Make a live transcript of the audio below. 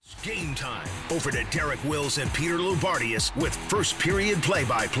Game time. Over to Derek Wills and Peter Loubardias with first period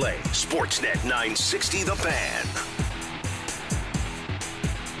play-by-play. Sportsnet 960 The Fan.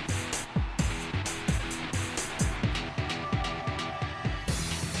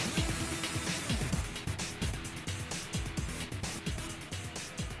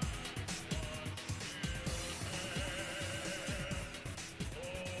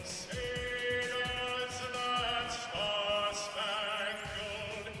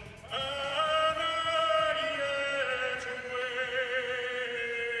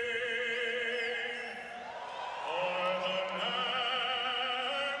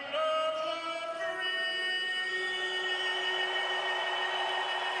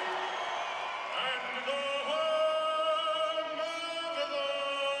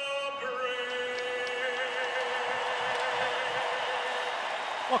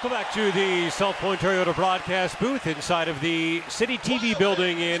 Welcome back to the South Point Toyota broadcast booth inside of the City TV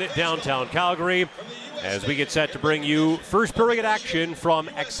building in downtown Calgary as we get set to bring you first period action from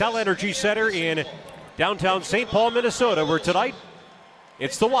Xcel Energy Center in downtown St. Paul, Minnesota, where tonight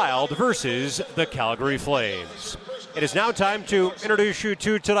it's the Wild versus the Calgary Flames. It is now time to introduce you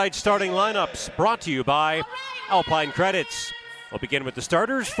to tonight's starting lineups, brought to you by Alpine Credits. We'll begin with the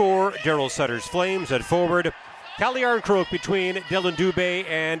starters for Daryl Sutter's Flames at forward. Calle Arncroke between Dylan Dubé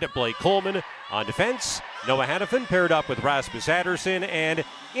and Blake Coleman. On defense, Noah Hannafin paired up with Rasmus Andersson. And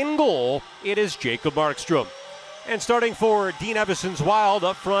in goal, it is Jacob Markstrom. And starting for Dean Evason's Wild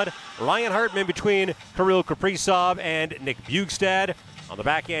up front, Ryan Hartman between Kirill Kaprizov and Nick Bjugstad. On the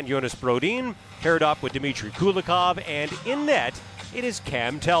back end, Jonas Brodin paired up with Dmitry Kulikov. And in net, it is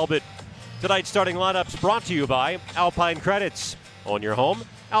Cam Talbot. Tonight's starting lineups brought to you by Alpine Credits. Own your home?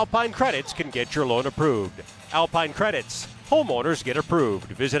 Alpine Credits can get your loan approved. Alpine Credits. Homeowners get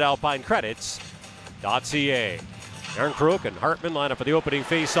approved. Visit alpinecredits.ca. Arncroke and Hartman line up for the opening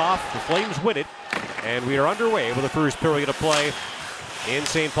face-off. The Flames win it, and we are underway with the first period of play in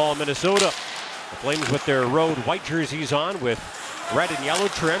St. Paul, Minnesota. The Flames with their road white jerseys on with red and yellow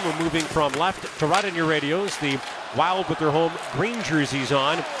trim. We're moving from left to right on your radios. The Wild with their home green jerseys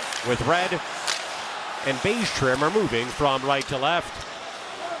on with red and beige trim are moving from right to left.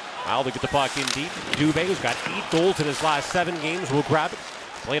 Wild to get the puck in deep. Dubé, who's got 8 goals in his last 7 games, will grab it.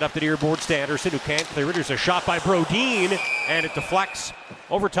 Play it up the near boards to Andersson, who can't clear it. There's a shot by Brodin, and it deflects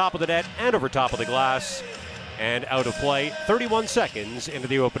over top of the net and over top of the glass. And out of play, 31 seconds into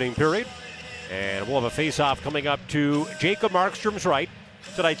the opening period. And we'll have a face-off coming up to Jacob Markstrom's right.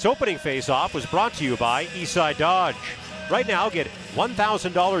 Tonight's opening face-off was brought to you by Eastside Dodge. Right now, get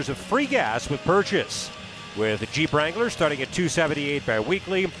 $1,000 of free gas with purchase. With Jeep Wrangler starting at $278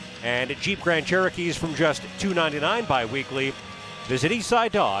 bi-weekly and Jeep Grand Cherokees from just $299 bi-weekly. Visit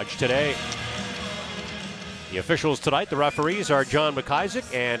Eastside Dodge today. The officials tonight, the referees are John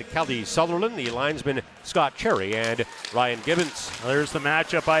McIsaac and Kelly Sutherland, the linesmen Scott Cherry and Ryan Gibbons. Well, there's the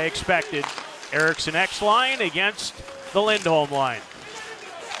matchup I expected. Eriksson X line against the Lindholm line.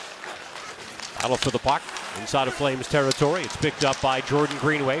 Battle for the puck inside of Flames territory. It's picked up by Jordan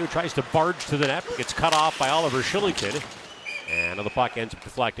Greenway, who tries to barge to the net, gets cut off by Oliver Shillington. And the puck ends up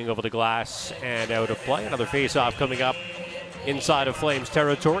deflecting over the glass and out of play. Another face-off coming up inside of Flames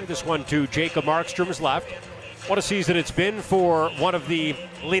territory. This one to Jacob Markstrom's left. What a season it's been for one of the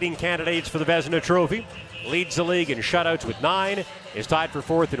leading candidates for the Vezina Trophy. Leads the league in shutouts with 9. Is tied for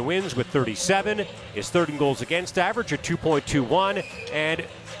 4th in wins with 37. Is 3rd in goals against average at 2.21. And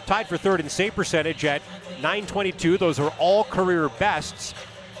tied for 3rd in save percentage at .922. Those are all career bests.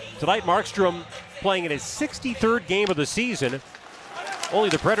 Tonight, Markstrom playing in his 63rd game of the season. Only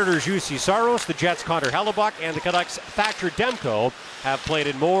the Predators' Jussi Saros, the Jets' Connor Hellebuck, and the Canucks' Thatcher Demko have played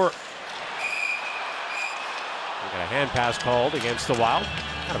in more. We got a hand pass called against the Wild.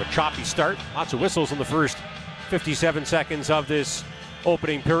 Kind of a choppy start. Lots of whistles in the first 57 seconds of this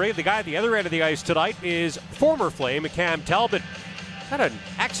opening period. The guy at the other end of the ice tonight is former Flame Cam Talbot. Had an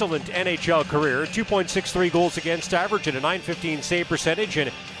excellent NHL career. 2.63 goals against average and a .915 save percentage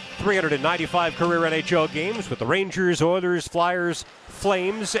and 395 career NHL games with the Rangers, Oilers, Flyers,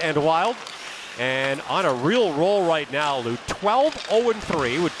 Flames, and Wild. And on a real roll right now, Lou.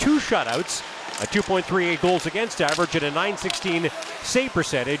 12-0-3 with 2 shutouts, a 2.38 goals against average, and a .916 save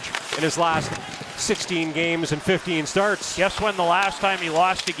percentage in his last 16 games and 15 starts. Guess when the last time he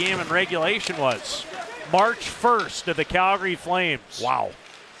lost a game in regulation was? March 1st to the Calgary Flames. Wow.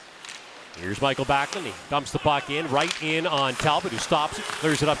 Here's Michael Backlund. He dumps the puck in, right in on Talbot, who stops it,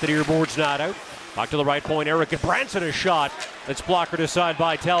 clears it up the near boards, not out. Back to the right point, Eric Branson, a shot that's blockered aside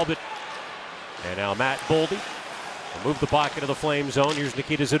by Talbot. And now Matt Boldy will move the puck into the Flame zone. Here's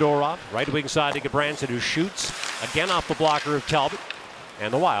Nikita Zadorov, right wing side to Branson, who shoots again off the blocker of Talbot.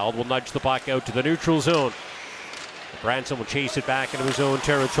 And the Wild will nudge the puck out to the neutral zone. Branson will chase it back into his own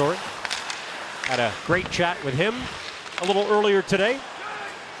territory. Had a great chat with him a little earlier today.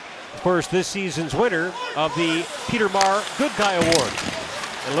 Of course, this season's winner of the Peter Marr Good Guy Award.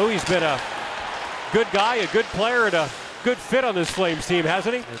 And Louis been a good guy, a good player, and a good fit on this Flames team,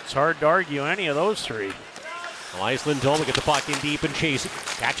 hasn't he? It's hard to argue any of those three. Elias Lindholm will get the puck in deep and chase it.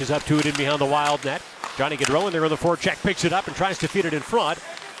 Catches up to it in behind the Wild net. Johnny Gaudreau in there on the forecheck, picks it up and tries to feed it in front.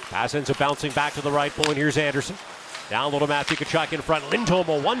 Pass ends up bouncing back to the right point. Here's Anderson. Down low to Matthew Tkachuk in front. Lindholm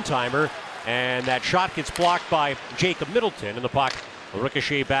a one-timer. And that shot gets blocked by Jacob Middleton. And the puck will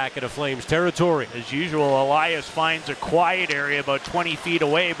ricochet back into Flames territory. As usual, Elias finds a quiet area about 20 feet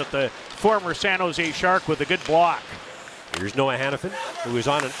away, but the former San Jose Shark with a good block. Here's Noah Hannafin, who is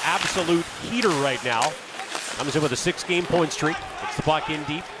on an absolute heater right now. Comes in with a 6-game point streak. Gets the puck in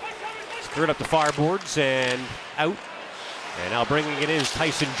deep. It's cleared up the far boards and out. And now bringing it in is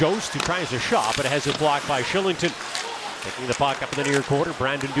Tyson Jost, who tries a shot, but it has it blocked by Shillington. Picking the puck up in the near quarter,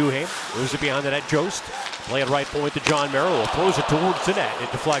 Brandon Duhaime moves it behind the net. Jost play at right point to John Merrill, throws it towards the net.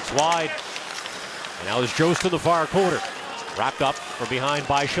 It deflects wide. And now there's Jost in the far corner. Wrapped up from behind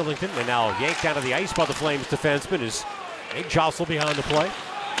by Shillington, and now yanked out of the ice by the Flames defenseman is a jostle behind the play.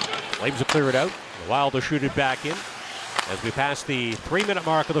 Flames will clear it out. The Wild will shoot it back in. As we pass the 3-minute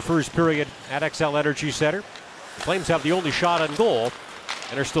mark of the first period at XL Energy Center, the Flames have the only shot on goal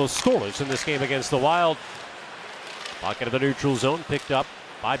and are still scoreless in this game against the Wild. Puck into the neutral zone, picked up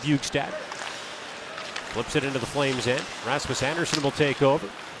by Bjugstad. Flips it into the Flames' end. Rasmus Andersson will take over.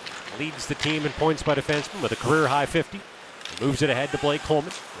 Leads the team in points by defenseman with a career-high 50. He moves it ahead to Blake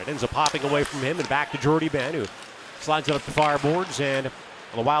Coleman. It ends up popping away from him and back to Jordy Ben, who slides it up the far boards, and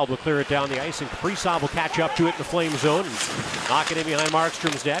the Wild will clear it down the ice, and Kaprizov will catch up to it in the Flame zone and knock it in behind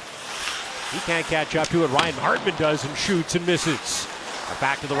Markstrom's net. He can't catch up to it. Ryan Hartman does and shoots and misses.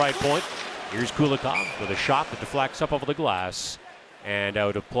 Back to the right point. Here's Kulikov with a shot that deflects up over the glass and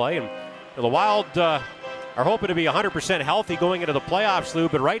out of play. And the Wild are hoping to be 100% healthy going into the playoffs, Lou,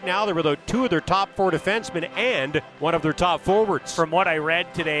 but right now they're without 2 of their top 4 defensemen and 1 of their top forwards. From what I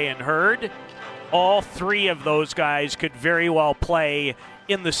read today and heard, all 3 of those guys could very well play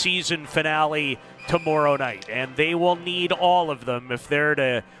in the season finale tomorrow night, and they will need all of them if they're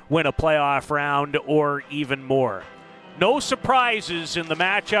to win a playoff round or even more. No surprises in the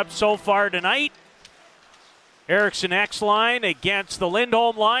matchup so far tonight. Eriksson X line against the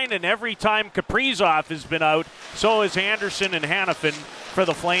Lindholm line, and every time Kaprizov has been out, so is Anderson and Hannafin for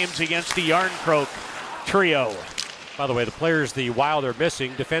the Flames against the Yarncroke trio. By the way, the players the Wild are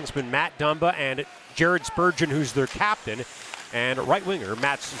missing, defenseman Matt Dumba and Jared Spurgeon, who's their captain, and right winger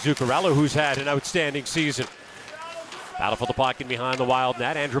Mats Zuccarello, who's had an outstanding season. Battle for the puck in behind the Wild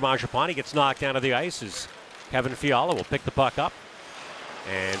net. Andrew Mangiapane gets knocked down to the ice as Kevin Fiala will pick the puck up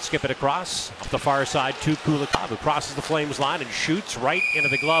and skip it across up the far side to Kulikov, who crosses the Flames line and shoots right into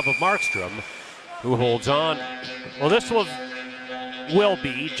the glove of Markstrom, who holds on. Well, this will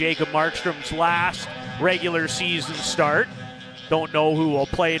be Jacob Markstrom's last regular season start. Don't know who will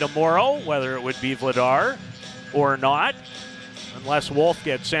play tomorrow, whether it would be Vladar or not, unless Wolf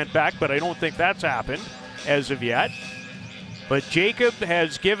gets sent back, but I don't think that's happened as of yet. But Jacob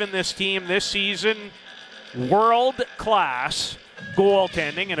has given this team this season world-class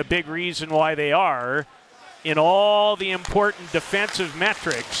goaltending, and a big reason why they are in all the important defensive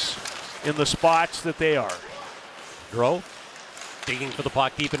metrics in the spots that they are. Gaudreau digging for the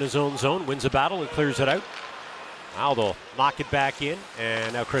puck deep in his own zone, wins a battle and clears it out. Now they'll knock it back in,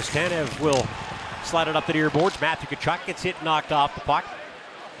 and now Chris Tanev will slide it up the near boards. Matthew Tkachuk gets hit, knocked off the puck.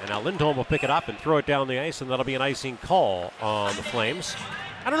 And now Lindholm will pick it up and throw it down the ice, and that'll be an icing call on the Flames.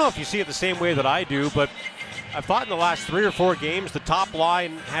 I don't know if you see it the same way that I do, but I've thought in the last 3 or 4 games the top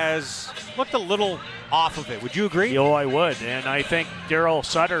line has looked a little off of it. Would you agree? Oh, I would, and I think Daryl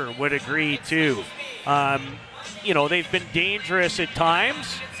Sutter would agree too. They've been dangerous at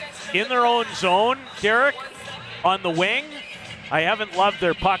times in their own zone, Derek, on the wing. I haven't loved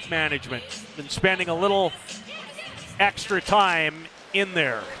their puck management. Been spending a little extra time in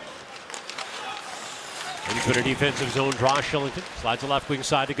there. Into a defensive zone draw. Shillington slides the left wing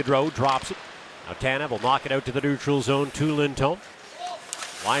side to Gaudreau, drops it. Now Tanev will knock it out to the neutral zone to Lindholm.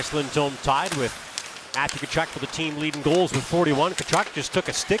 Elias Lindholm tied with Matthew Tkachuk for the team leading goals with 41. Tkachuk just took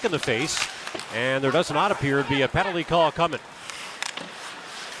a stick in the face, and there does not appear to be a penalty call coming.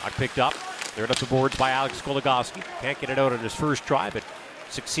 Puck picked up. Cleared up the boards by Alex Goligoski. Can't get it out on his first try, but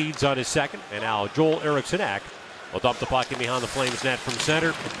succeeds on his second. And now Joel Eriksson will dump the puck in behind the Flames net from center.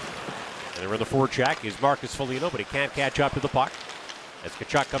 And they're in the forecheck is Marcus Foligno, but he can't catch up to the puck. As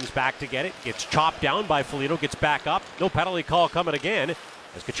Tkachuk comes back to get it, gets chopped down by Foligno, gets back up. No penalty call coming again.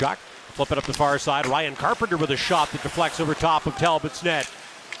 As Tkachuk flip it up the far side. Ryan Carpenter with a shot that deflects over top of Talbot's net.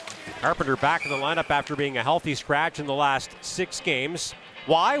 Carpenter back in the lineup after being a healthy scratch in the last 6 games.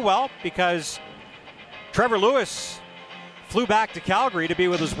 Why? Well, because Trevor Lewis flew back to Calgary to be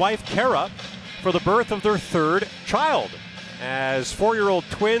with his wife, Kara, for the birth of their 3rd child. As 4-year-old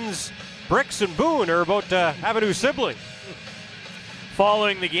twins Bricks and Boone are about to have a new sibling.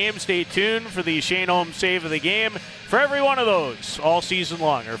 Following the game, stay tuned for the Shane Holmes Save of the Game. For every one of those, all season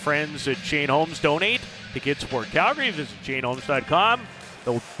long, our friends at Shane Holmes donate to Kids Support Calgary. Visit ShaneHolmes.com.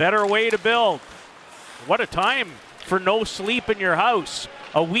 The better way to build. What a time for no sleep in your house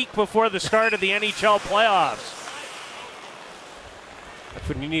a week before the start of the NHL playoffs. That's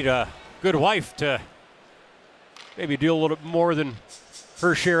when you need a good wife to maybe do a little bit more than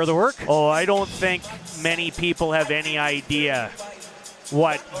her share of the work. Oh, I don't think many people have any idea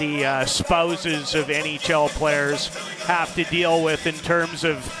what the spouses of NHL players have to deal with in terms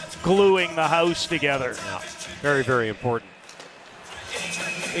of gluing the house together. Yeah, very, very important.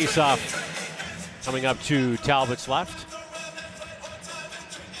 Face-off coming up to Talbot's left.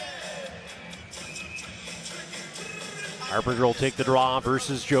 Carpenter will take the draw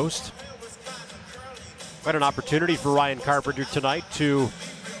versus Jost. Quite an opportunity for Ryan Carpenter tonight to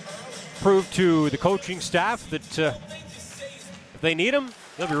prove to the coaching staff that if they need him,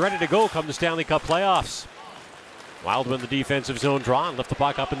 they'll be ready to go come the Stanley Cup playoffs. Wild win the defensive zone draw and lift the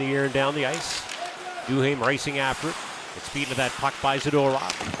puck up in the air and down the ice. Duhaime racing after it. Gets beaten to that puck by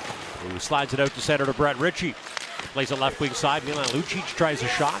Zadorov, who slides it out to center to Brett Ritchie. Plays it left wing side. Milan Lucic tries a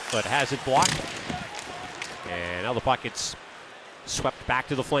shot, but has it blocked. And now the puck gets swept back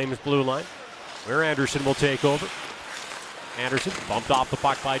to the Flames blue line, where Anderson will take over. Anderson bumped off the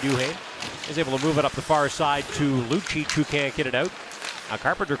puck by Duhaime. Is able to move it up the far side to Lucic, who can't get it out. Now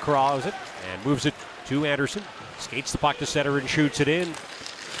Carpenter crawls it and moves it to Anderson. Skates the puck to center and shoots it in.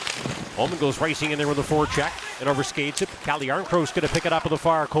 Holman goes racing in there with a forecheck and overskates it. Calle Jarnkrok's going to pick it up in the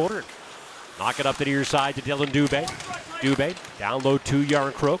far corner. Knock it up the near side to Dylan Dubé. Dubé down low to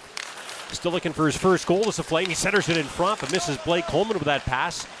Jarnkrok. Still looking for his first goal as a Flame. He centers it in front, but misses Blake Coleman with that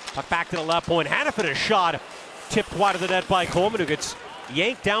pass. Puck back to the left point. Hanifin a shot. Tipped wide of the net by Coleman, who gets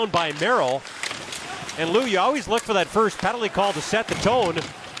yanked down by Merrill. And Lou, you always look for that first penalty call to set the tone.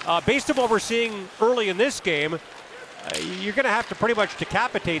 Based on what we're seeing early in this game, you're going to have to pretty much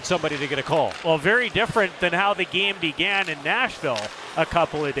decapitate somebody to get a call. Well, very different than how the game began in Nashville a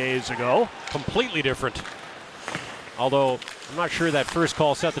couple of days ago. Completely different. Although, I'm not sure that first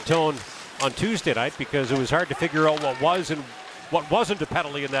call set the tone on Tuesday night because it was hard to figure out what was and what wasn't a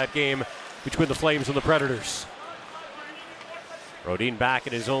penalty in that game between the Flames and the Predators. Brodin back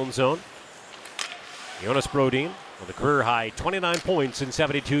in his own zone. Jonas Brodin with a career high 29 points in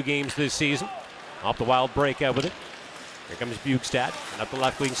 72 games this season. Off the Wild breakout with it. Here comes Bukestad, and up the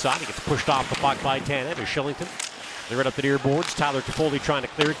left wing side. He gets pushed off the puck by Tanev to Shillington. Clear it up the near boards. Tyler Toffoli trying to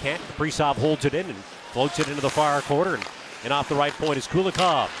clear it. Can't. Kaprizov holds it in and floats it into the far corner. And off the right point is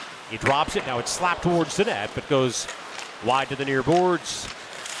Kulikov. He drops it. Now it's slapped towards the net, but goes wide to the near boards.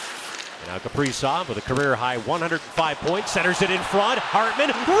 And now Kaprizov with a career high 105 points. Centers it in front. Hartman.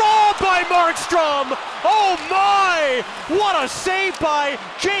 Robbed by Markstrom. Oh my! What a save by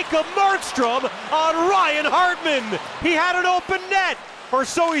Jacob Markstrom on Ryan Hartman. He had an open net, or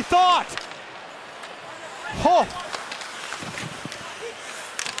so he thought. Oh.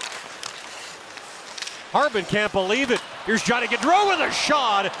 Hartman can't believe it. Here's Johnny Gaudreau with a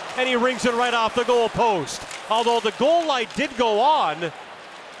shot, and he rings it right off the goal post. Although the goal light did go on,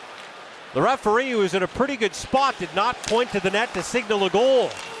 the referee, who was in a pretty good spot, did not point to the net to signal a goal.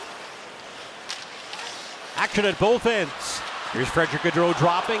 Action at both ends. Here's Frederick Gaudreau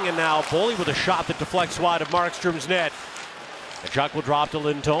dropping, and now Boley with a shot that deflects wide of Markstrom's net. Tkachuk will drop to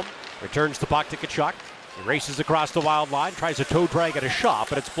Lindholm. Returns the puck to Tkachuk. He races across the Wild line, tries a toe drag at a shot,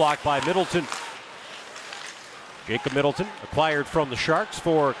 but it's blocked by Middleton. Jacob Middleton, acquired from the Sharks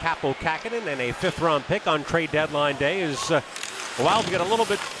for Capo Kakinen and a 5th-round pick on trade deadline day, as the Wild get a little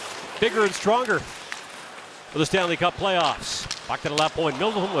bit bigger and stronger for the Stanley Cup playoffs. Puck to the left point.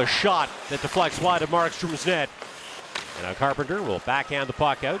 Middleton with a shot that deflects wide of Markstrom's net. And now Carpenter will backhand the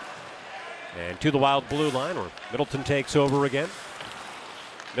puck out. And to the Wild blue line, where Middleton takes over again.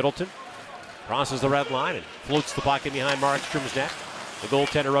 Middleton crosses the red line and floats the puck in behind Markstrom's net. The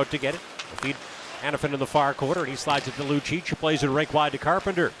goaltender out to get it. The feed Hanifin in the far corner, and he slides it to Lucic, who plays it right wide to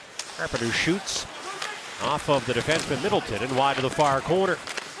Carpenter. Carpenter shoots off of the defenseman Middleton and wide to the far corner.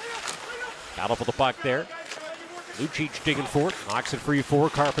 Battle for the puck there. Lucic digging for it, knocks it free for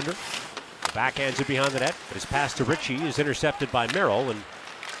Carpenter. Backhands it behind the net, but his pass to Ritchie is intercepted by Merrill, and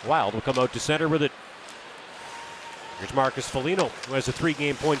Wild will come out to center with it. Here's Marcus Foligno, who has a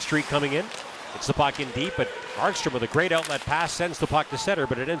 3-game point streak coming in. It's the puck in deep, but Markstrom with a great outlet pass sends the puck to center,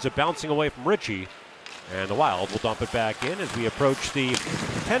 but it ends up bouncing away from Ritchie. And the Wild will dump it back in as we approach the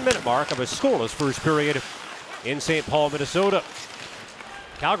 10-minute mark of a scoreless first period in St. Paul, Minnesota.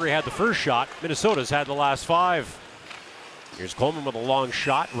 Calgary had the first shot. Minnesota's had the last 5. Here's Coleman with a long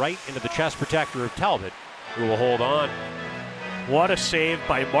shot right into the chest protector of Talbot, who will hold on. What a save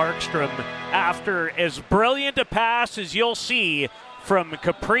by Markstrom after as brilliant a pass as you'll see from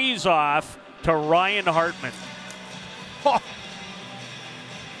Kaprizov to Ryan Hartman. Oh.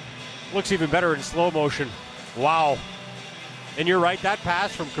 Looks even better in slow motion. Wow. And you're right, that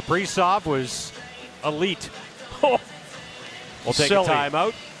pass from Kaprizov was elite. Oh. We'll take a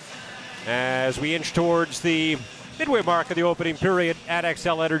timeout as we inch towards the midway mark of the opening period at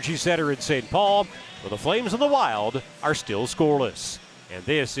XL Energy Center in St. Paul, where the Flames and the Wild are still scoreless. And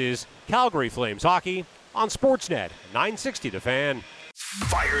this is Calgary Flames hockey on Sportsnet 960 The Fan.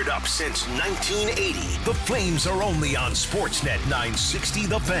 Fired up since 1980, the Flames are only on Sportsnet 960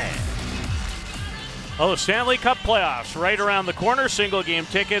 The Fan. Oh, Stanley Cup playoffs right around the corner. Single game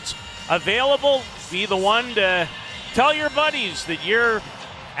tickets available. Be the one to tell your buddies that you're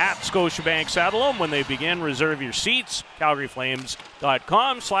at Scotiabank Saddledome when they begin. Reserve your seats.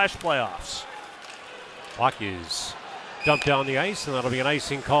 CalgaryFlames.com/playoffs. Puck is dumped down the ice, and that'll be an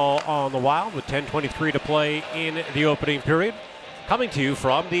icing call on the Wild with 10:23 to play in the opening period. Coming to you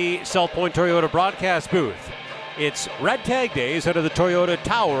from the South Point Toyota broadcast booth. It's Red Tag Days out of the Toyota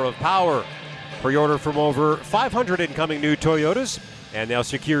Tower of Power. Pre-order from over 500 incoming new Toyotas, and they'll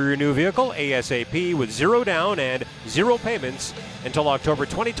secure your new vehicle ASAP with 0 down and 0 payments until October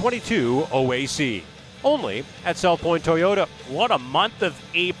 2022 OAC. Only at South Point Toyota. What a month of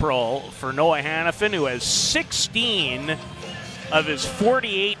April for Noah Hannafin, who has 16 of his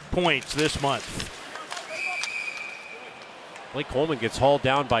 48 points this month. Blake Coleman gets hauled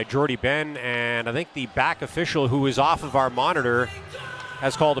down by Jordy Ben, and I think the back official who is off of our monitor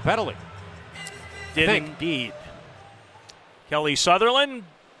has called a penalty. Did indeed. Kelly Sutherland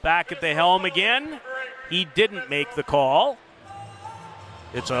back at the helm again. He didn't make the call.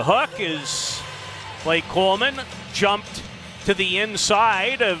 It's a hook as Blake Coleman jumped to the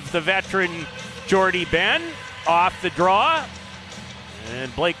inside of the veteran Jordy Ben off the draw.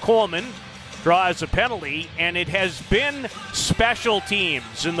 And Blake Coleman draws a penalty, and it has been special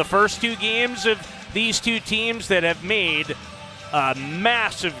teams in the first 2 games of these 2 teams that have made a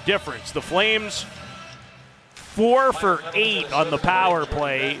massive difference. The Flames 4 for 8 on the power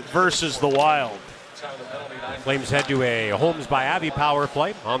play versus the Wild. Flames head to a Holmes by Avi power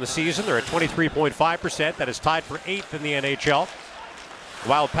play on the season. They're at 23.5%. That is tied for 8th in the NHL. The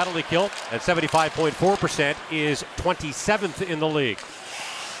Wild penalty kill at 75.4% is 27th in the league.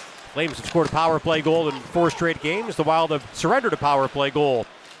 Flames have scored a power play goal in 4 straight games. The Wild have surrendered a power play goal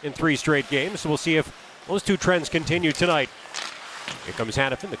in 3 straight games. So we'll see if those 2 trends continue tonight. Here comes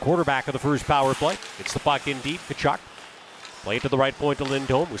Hannafin, the quarterback of the first power play. Gets the puck in deep. Tkachuk. Play it to the right point to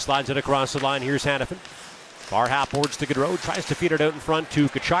Lindholm, who slides it across the line. Here's Hannafin. Far half boards to Gaudreau. Tries to feed it out in front to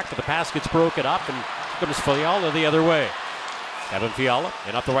Tkachuk, but the pass gets broken up, and comes Fiala the other way. Kevin Fiala,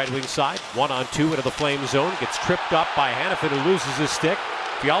 and up the right wing side. 1-on-2 into the Flame zone. Gets tripped up by Hannafin, who loses his stick.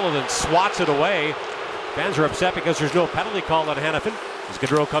 Fiala then swats it away. Fans are upset because there's no penalty call on Hannafin. As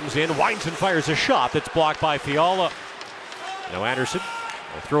Gaudreau comes in, winds and fires a shot that's blocked by Fiala. Now Anderson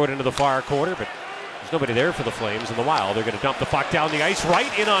will throw it into the far corner, but there's nobody there for the Flames in the Wild. They're going to dump the puck down the ice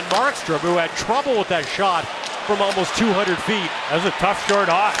right in on Markstrom, who had trouble with that shot from almost 200 feet. That was a tough short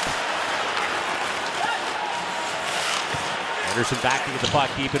off. Anderson backing the puck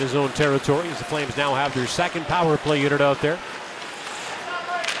deep in his own territory as the Flames now have their second power play unit out there.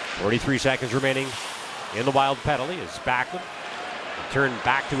 43 seconds remaining in the Wild penalty as Backlund turned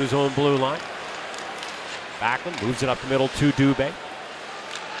back to his own blue line. Backlund moves it up the middle to Dubé.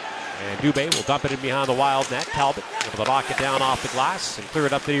 And Dubé will dump it in behind the Wild net. Talbot able to knock it down off the glass and clear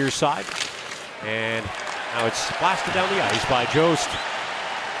it up the near side. And now it's blasted down the ice by Jost.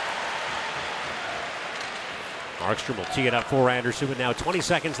 Markstrom will tee it up for Anderson, with now 20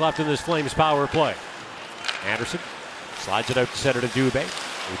 seconds left in this Flames power play. Anderson slides it out to center to Dubé,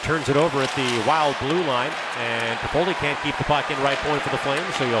 who turns it over at the Wild blue line, and Toffoli can't keep the puck in right point for the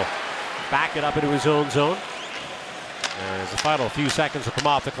Flames, so he'll back it up into his own zone. As the final few seconds will come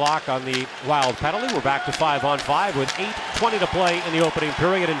off the clock on the Wild penalty, we're back to 5-on-5 with 8:20 to play in the opening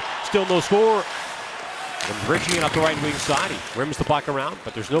period, and still no score. And Ritchie up the right wing side. He rims the puck around,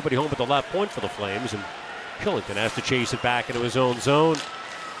 but there's nobody home at the left point for the Flames, and Killington has to chase it back into his own zone.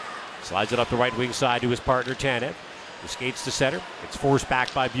 Slides it up the right wing side to his partner, Tanev. He skates to center. It's forced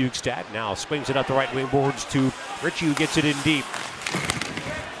back by Bjugstad. Now swings it up the right wing boards to Ritchie, who gets it in deep.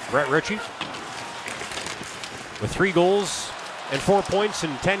 Brett Ritchie with 3 goals and 4 points in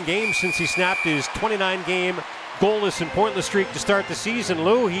 10 games since he snapped his 29-game goalless and pointless streak to start the season.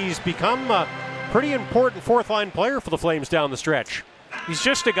 Lou, he's become a pretty important fourth-line player for the Flames down the stretch. He's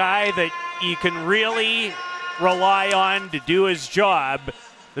just a guy that you can really rely on to do his job.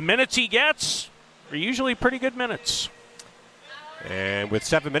 The minutes he gets are usually pretty good minutes. And with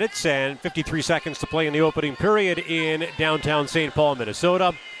 7 minutes and 53 seconds to play in the opening period in downtown St. Paul,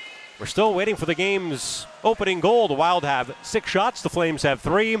 Minnesota, we're still waiting for the game's opening goal. The Wild have 6 shots, the Flames have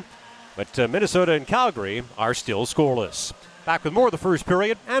 3, but Minnesota and Calgary are still scoreless. Back with more of the first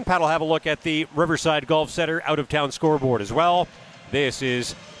period, and Pat will have a look at the Riverside Golf Center out-of-town scoreboard as well. This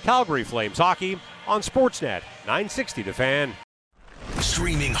is Calgary Flames hockey on Sportsnet 960 The Fan.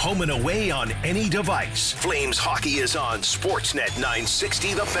 Streaming home and away on any device. Flames hockey is on Sportsnet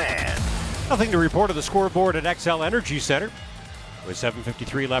 960 The Fan. Nothing to report on the scoreboard at XL Energy Center. With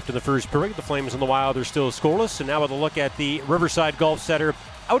 7:53 left in the first period, the Flames and the Wild are still scoreless. And now with a look at the Riverside Golf Center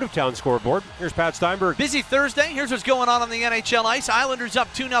out-of-town scoreboard. Here's Pat Steinberg. Busy Thursday. Here's what's going on the NHL ice. Islanders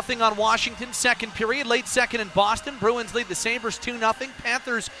up 2-0 on Washington. Second period. Late second in Boston. Bruins lead the Sabres 2-0.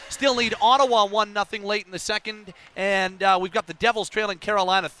 Panthers still lead Ottawa 1-0 late in the second. And we've got the Devils trailing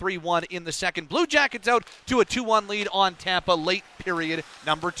Carolina 3-1 in the second. Blue Jackets out to a 2-1 lead on Tampa late period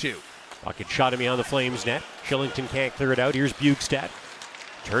number 2. Bucket shot him beyond the Flames net. Shillington can't clear it out. Here's Bjugstad.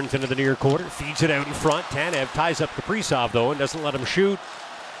 Turns into the near quarter. Feeds it out in front. Tanev ties up Kaprizov, though, and doesn't let him shoot.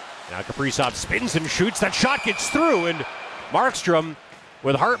 Now Kaprizov spins and shoots. That shot gets through, and Markstrom,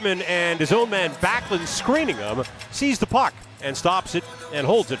 with Hartman and his own man Backlund screening him, sees the puck and stops it and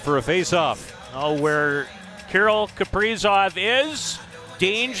holds it for a face-off. Oh, where Kirill Kaprizov is,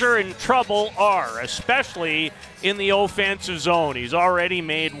 danger and trouble are, especially in the offensive zone. He's already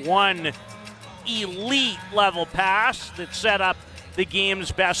made one elite-level pass that set up the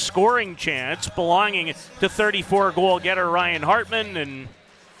game's best scoring chance, belonging to 34-goal getter Ryan Hartman. And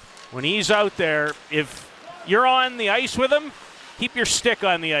when he's out there, if you're on the ice with him, keep your stick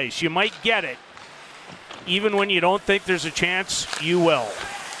on the ice. You might get it. Even when you don't think there's a chance, you will.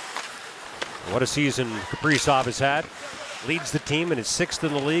 What a season Kaprizov has had. Leads the team and is 6th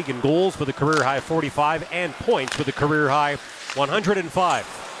in the league in goals with a career-high 45 and points with a career-high 105.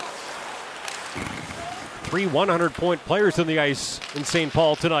 3 100-point players on the ice in St.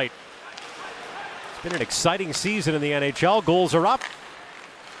 Paul tonight. It's been an exciting season in the NHL. Goals are up.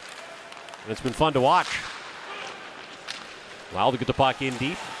 And it's been fun to watch. Wild to get the puck in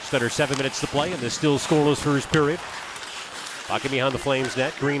deep. Just under 7 minutes to play in this still scoreless first period. Puck in behind the Flames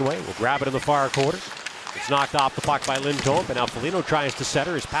net. Greenway will grab it in the far quarter. It's knocked off the puck by Lindholm, and now Foligno tries to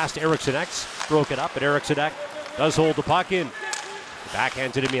center. His pass to Eriksson Ek. Broke it up, but Eriksson Ek does hold the puck in.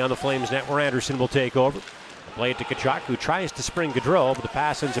 Backhands it in behind the Flames net where Anderson will take over. Play it to Tkachuk, who tries to spring Gaudreau, but the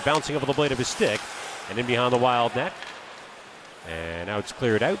pass ends up bouncing over the blade of his stick and in behind the Wild net. And now it's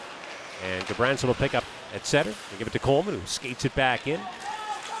cleared out. And Gabranson will pick up at center and give it to Coleman, who skates it back in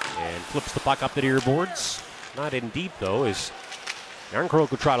and flips the puck up the near boards. Not in deep, though, as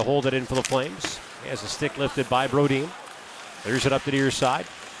Jarnkrok will try to hold it in for the Flames. He has a stick lifted by Brodin. Clears it up the near side.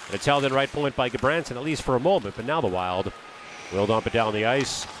 And it's held in right point by Gabranson, at least for a moment. But now the Wild will dump it down the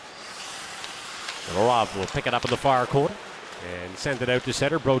ice. And Orov will pick it up in the far corner and send it out to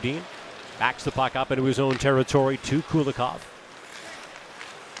center. Brodin backs the puck up into his own territory to Kulikov.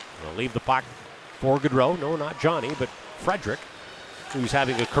 He'll leave the puck for Gaudreau. No, not Johnny, but Frederick, who's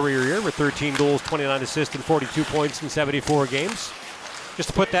having a career year with 13 goals, 29 assists, and 42 points in 74 games. Just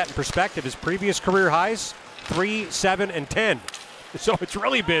to put that in perspective, his previous career highs, 3, 7, and 10. So it's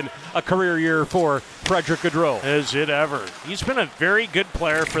really been a career year for Frederick Gaudreau. Has it ever. He's been a very good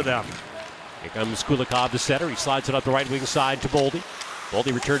player for them. Here comes Kulikov, the center. He slides it up the right wing side to Boldy.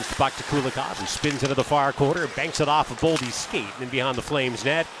 Boldy returns the puck to Kulikov, who spins into the far corner and banks it off of Boldy's skate and in behind the Flames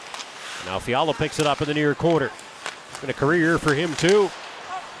net. Now Fiala picks it up in the near corner. It's been a career year for him, too.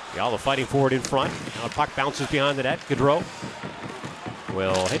 Fiala fighting for it in front. Now the puck bounces behind the net. Gaudreau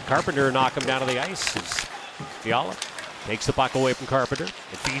will hit Carpenter and knock him down to the ice as Fiala takes the puck away from Carpenter and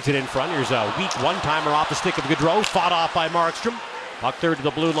feeds it in front. Here's a weak one-timer off the stick of Gaudreau, fought off by Markstrom. Puck third to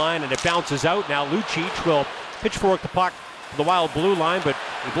the blue line, and it bounces out. Now Lucic will pitchfork the puck to the Wild blue line, but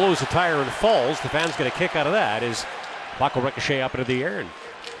he blows a tire and falls. The fans get a kick out of that as the puck will ricochet up into the air and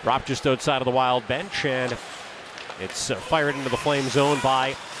drop just outside of the Wild bench, and it's fired into the Flame zone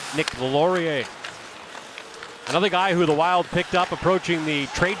by Nick Delorier. Another guy who the Wild picked up approaching the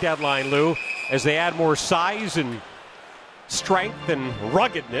trade deadline, Lou, as they add more size and strength and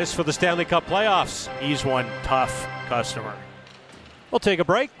ruggedness for the Stanley Cup playoffs. He's one tough customer. We'll take a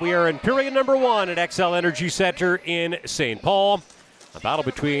break. We are in period number 1 at XL Energy Center in St. Paul. A battle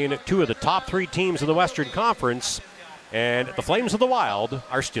between two of the top 3 teams in the Western Conference, and the Flames of the Wild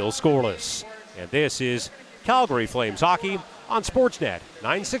are still scoreless. And this is Calgary Flames hockey on Sportsnet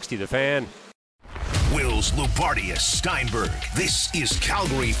 960 The Fan. Wills, Loubardias, Steinberg. This is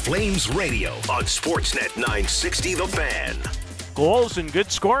Calgary Flames Radio on Sportsnet 960 The Fan. Goals and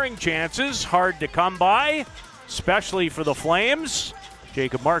good scoring chances, hard to come by, especially for the Flames.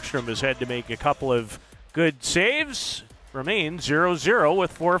 Jacob Markstrom has had to make a couple of good saves. Remains 0-0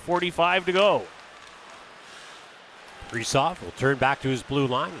 with 4:45 to go. Kaprizov will turn back to his blue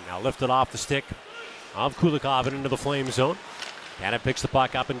line and now lift it off the stick of Kulikov and into the Flame zone. Tanev picks the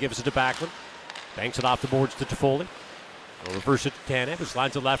puck up and gives it to Backlund. Banks it off the boards to Toffoli. He'll reverse it to Tanev, who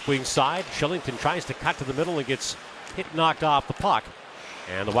slides the left wing side. Shillington tries to cut to the middle and gets hit, knocked off the puck.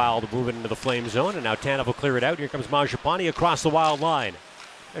 And the Wild move it into the Flame zone, and now Tanev will clear it out. Here comes Mangiapane across the Wild line.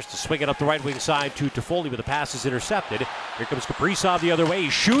 There's to swing it up the right wing side to Toffoli, but the pass is intercepted. Here comes Kaprizov the other way. He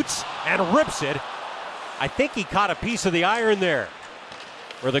shoots and rips it. I think he caught a piece of the iron there,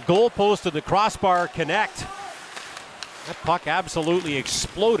 where the goalpost and the crossbar connect. That puck absolutely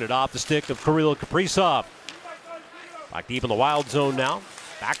exploded off the stick of Kirill Kaprizov. Back deep in the Wild zone now.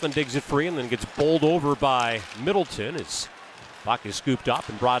 Backlund digs it free and then gets bowled over by Middleton. His puck is scooped up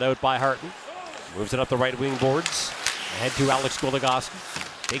and brought out by Harton. Moves it up the right wing boards. Ahead to Alex Goligoski.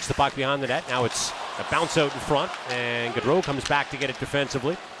 Takes the puck behind the net. Now it's a bounce out in front, and Gaudreau comes back to get it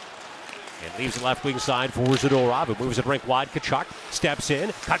defensively. And leaves the left wing side for Zadorov, who moves it rink wide. Tkachuk steps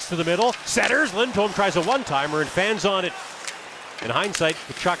in, cuts to the middle, centers. Lindholm tries a one-timer and fans on it. In hindsight,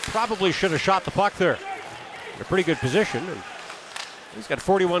 Tkachuk probably should have shot the puck there. In a pretty good position. And he's got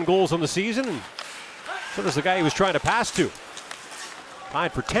 41 goals on the season, and so does the guy he was trying to pass to.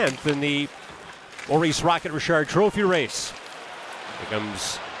 Tied for 10th in the Maurice Rocket Richard Trophy race. Here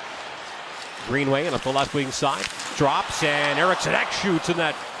comes Greenway and up the left wing side. Drops, and Eriksson Ek shoots, and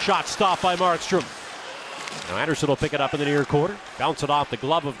that shot stopped by Markstrom. Now Anderson will pick it up in the near quarter. Bounce it off the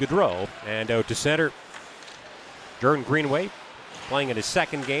glove of Gaudreau, and out to center. Jordan Greenway playing in his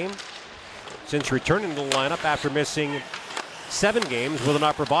second game since returning to the lineup after missing 7 games with an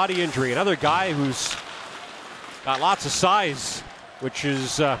upper body injury. Another guy who's got lots of size, which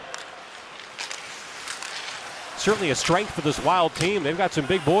is certainly a strength for this Wild team. They've got some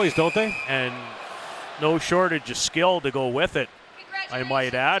big boys, don't they? And no shortage of skill to go with it. I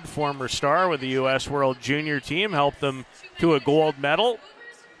might add, former star with the U.S. World Junior team, helped them to a gold medal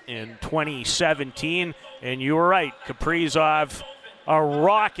in 2017. And you were right, Kaprizov, a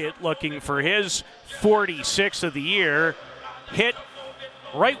rocket looking for his 46th of the year. Hit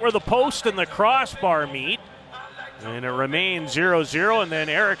right where the post and the crossbar meet. And it remains 0-0. And then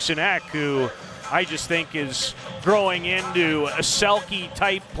Eriksson Ek, who I just think is growing into a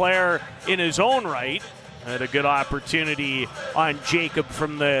Selke-type player in his own right. Had a good opportunity on Jacob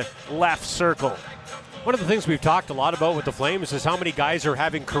from the left circle. One of the things we've talked a lot about with the Flames is how many guys are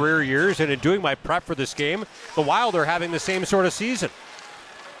having career years, and in doing my prep for this game, the Wild are having the same sort of season.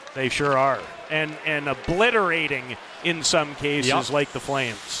 They sure are. And obliterating in some cases, like the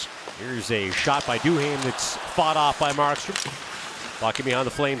Flames. Here's a shot by Duhaime that's fought off by Markstrom. Blocking behind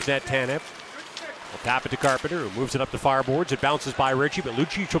the Flames net, Tanev. Will tap it to Carpenter, who moves it up the far boards. It bounces by Ritchie, but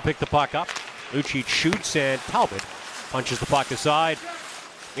Lucic will pick the puck up. Lucic shoots, and Talbot punches the puck aside.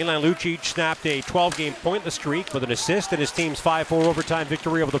 Milan Lucic snapped a 12-game pointless streak with an assist in his team's 5-4 overtime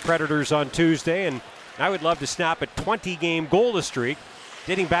victory over the Predators on Tuesday, and I would love to snap a 20-game goalless streak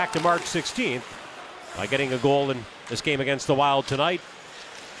dating back to March 16th by getting a goal in this game against the Wild tonight.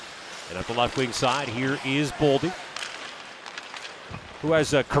 And at the left wing side, here is Boldy, who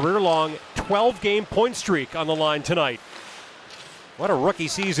has a career-long 12-game point streak on the line tonight. What a rookie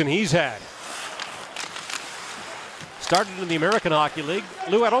season he's had. Started in the American Hockey League.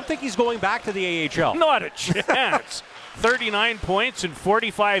 Lou, I don't think he's going back to the AHL. Not a chance. 39 points in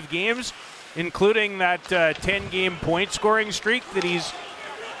 45 games, including that 10-game point scoring streak that he's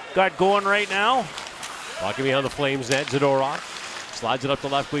got going right now. Walking behind the Flames net, Zadorov slides it up the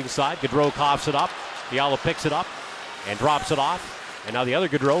left wing side. Gaudreau coughs it up. Fiala picks it up and drops it off. And now the other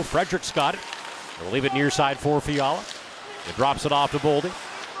Gaudreau, Frederick's got it. They'll leave it near side for Fiala. It drops it off to Boldy.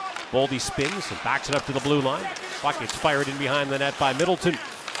 Boldy spins and backs it up to the blue line. Puck gets fired in behind the net by Middleton.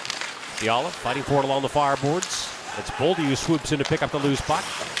 Fiala fighting for it along the far boards. It's Boldy who swoops in to pick up the loose puck.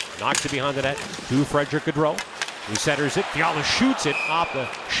 Knocks it behind the net to Frederick Gaudreau, who centers it. Fiala shoots it off the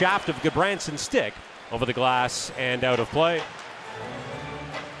shaft of Goodbranson's stick over the glass and out of play.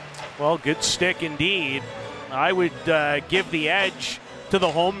 Well, good stick indeed. I would give the edge to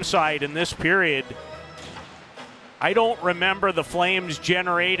the home side in this period. I don't remember the Flames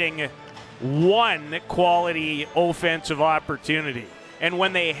generating one quality offensive opportunity. And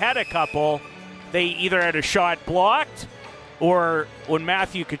when they had a couple, they either had a shot blocked, or when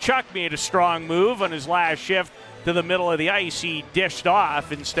Matthew Tkachuk made a strong move on his last shift to the middle of the ice, he dished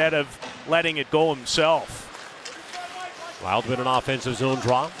off instead of letting it go himself. Wild with an offensive zone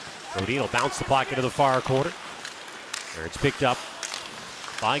draw. Rodin will bounce the puck into the far corner. There it's picked up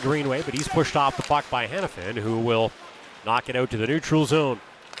by Greenway, but he's pushed off the puck by Hanifin, who will knock it out to the neutral zone.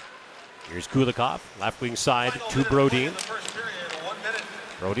 Here's Kulikov, left wing side to Brodin.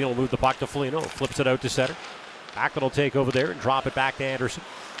 Brodin will move the puck to Foligno, flips it out to center. Backlund will take over there and drop it back to Anderson.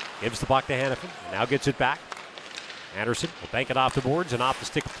 Gives the puck to Hanifin, now gets it back. Anderson will bank it off the boards and off the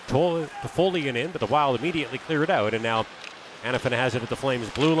stick to Foley and in, but the Wild immediately clear it out, and now Hanifin has it at the Flames'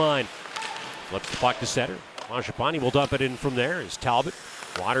 blue line. Flips the puck to center. Mangiapane will dump it in from there as Talbot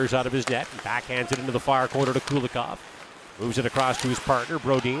waters out of his net and backhands it into the far corner to Kulikov. Moves it across to his partner,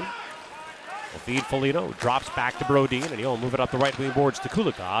 Brodin. Will feed Foligno, drops back to Brodin, and he'll move it up the right wing boards to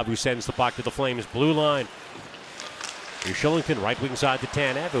Kulikov, who sends the puck to the Flames' blue line. Here's Shillington, right wing side to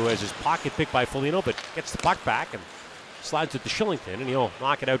Tanev, who has his pocket picked by Foligno, but gets the puck back and slides it to Shillington, and he'll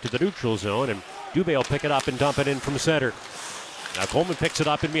knock it out to the neutral zone, and Dubé will pick it up and dump it in from center. Now Coleman picks it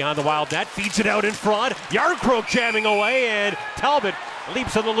up in behind the Wild net, feeds it out in front. Yarncroke jamming away, and Talbot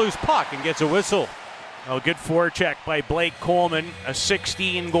leaps on the loose puck and gets a whistle. A good forecheck by Blake Coleman, a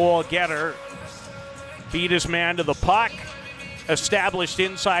 16-goal getter. Beat his man to the puck, established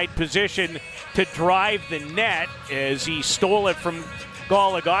inside position to drive the net as he stole it from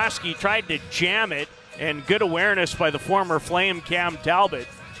Goligoski, tried to jam it, and good awareness by the former Flame Cam Talbot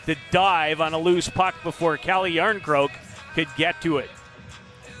to dive on a loose puck before Kelly Yarncroke could get to it.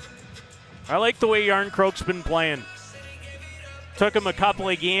 I like the way Yarncroke's been playing. Took him a couple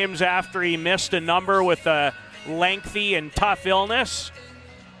of games after he missed a number with a lengthy and tough illness.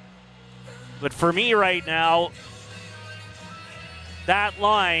 But for me right now, that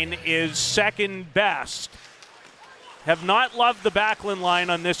line is second best. Have not loved the Backlund line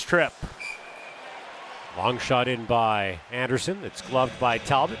on this trip. Long shot in by Anderson. It's gloved by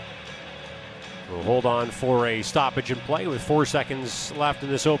Talbot. We'll hold on for a stoppage in play with 4 seconds left in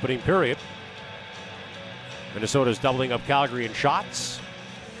this opening period. Minnesota's doubling up Calgary in shots.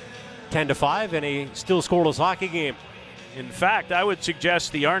 10-5 in a still scoreless hockey game. In fact, I would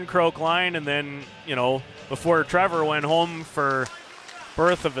suggest the Yarncroke line, and then, before Trevor went home for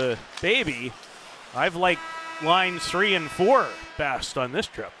birth of a baby, I've liked lines 3 and 4 best on this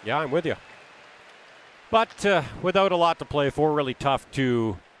trip. Yeah, I'm with you. But without a lot to play for, really tough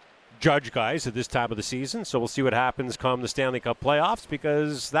to judge guys at this time of the season. So we'll see what happens come the Stanley Cup playoffs,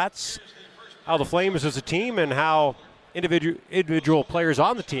 because that's how the Flames as a team and how individual players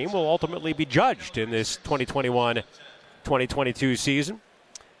on the team will ultimately be judged in this 2021-2022 season.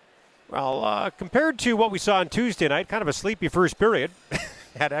 Well, compared to what we saw on Tuesday night, kind of a sleepy first period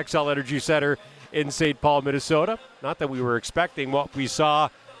at XL Energy Center in St. Paul, Minnesota. Not that we were expecting what we saw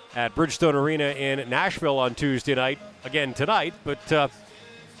at Bridgestone Arena in Nashville on Tuesday night, again tonight, but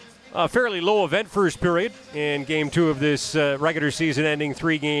a fairly low event first period in Game 2 of this regular season-ending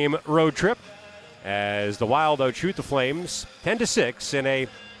 3-game road trip as the Wild outshoot the Flames 10-6 in a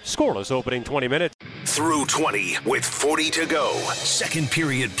scoreless opening 20 minutes. Through 20 with 40 to go. Second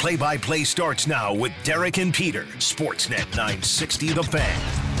period play-by-play starts now with Derek and Peter. Sportsnet 960 The Fan.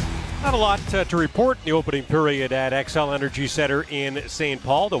 Not a lot to report in the opening period at XL Energy Center in St.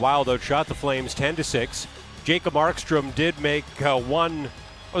 Paul. The Wild outshot the Flames 10-6. Jacob Markstrom did make one,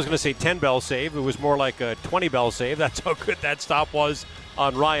 I was going to say 10-bell save. It was more like a 20-bell save. That's how good that stop was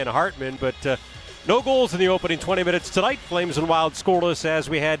on Ryan Hartman. But no goals in the opening 20 minutes tonight. Flames and Wild scoreless as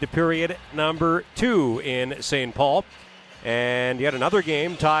we head to period number 2 in St. Paul. And yet another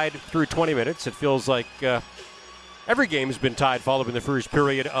game tied through 20 minutes. It feels like every game has been tied following the first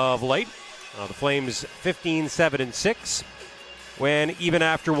period of late. The Flames 15-7-6. When even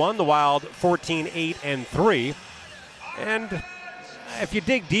after one, the Wild 14-8-3. And if you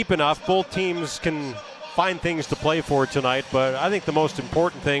dig deep enough, both teams can find things to play for tonight. But I think the most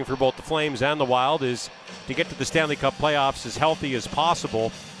important thing for both the Flames and the Wild is to get to the Stanley Cup playoffs as healthy as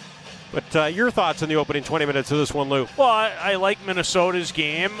possible. But your thoughts on the opening 20 minutes of this one, Lou? Well, I like Minnesota's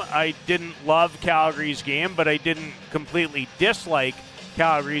game. I didn't love Calgary's game, but I didn't completely dislike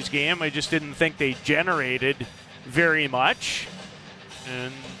Calgary's game. I just didn't think they generated very much.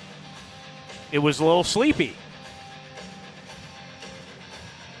 And it was a little sleepy.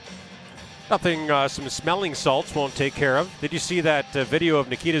 Nothing some smelling salts won't take care of. Did you see that video of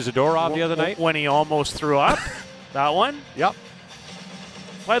Nikita Zadorov the other night? When he almost threw up? That one? Yep.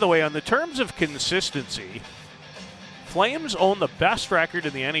 By the way, on the terms of consistency, Flames own the best record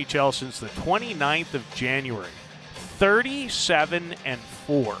in the NHL since the 29th of January.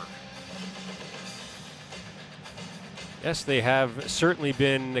 37-4. Yes, they have certainly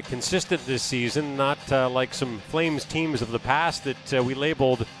been consistent this season, not like some Flames teams of the past that we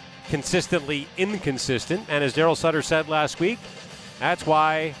labeled consistently inconsistent. And as Daryl Sutter said last week, that's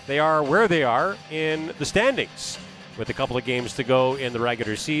why they are where they are in the standings, with a couple of games to go in the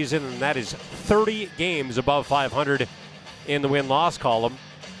regular season, and that is 30 games above 500 in the win-loss column.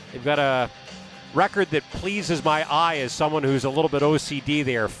 They've got a record that pleases my eye as someone who's a little bit OCD.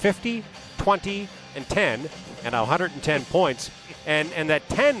 They are 50, 20, and 10, and 110 points. And that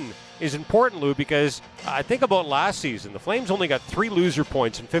 10 is important, Lou, because I think about last season. The Flames only got 3 loser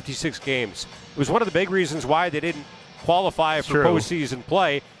points in 56 games. It was one of the big reasons why they didn't qualify for postseason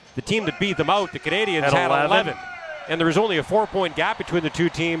play. The team that beat them out, the Canadiens, had 11. And there was only a 4-point gap between the two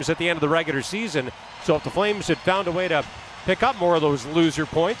teams at the end of the regular season. So if the Flames had found a way to pick up more of those loser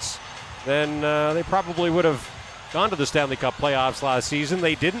points, then they probably would have gone to the Stanley Cup playoffs last season.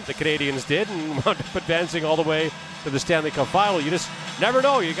 They didn't. The Canadiens did, and wound up advancing all the way to the Stanley Cup final. You just never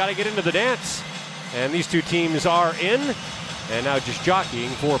know. You got to get into the dance. And these two teams are in, and now just jockeying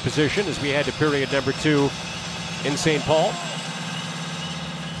for position as we head to period number 2 in St. Paul.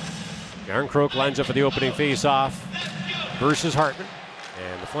 Jarnkrok lines up for the opening face-off versus Hartman,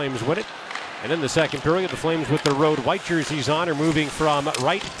 and the Flames win it. And in the second period, the Flames with their road white jerseys on are moving from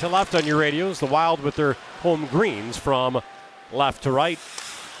right to left on your radios. The Wild with their home greens from left to right.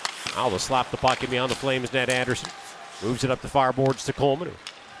 Now they'll slap the puck in beyond the Flames net. Anderson moves it up the far boards to Coleman, who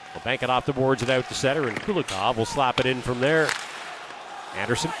will bank it off the boards and out to center, and Kulikov will slap it in from there.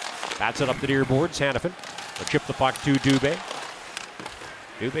 Anderson bats it up the near boards. Hanifin will chip the puck to Dubé.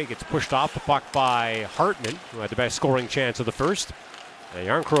 Dubé gets pushed off the puck by Hartman, who had the best scoring chance of the first.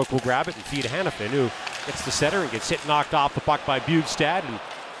 Jarnkrok will grab it and feed Hanifin, who gets the center and gets hit knocked off the puck by Bjugstad. And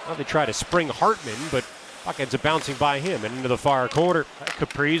now they try to spring Hartman, but puck ends up bouncing by him and into the far corner.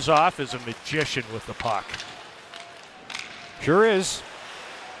 Kaprizov is a magician with the puck. Sure is.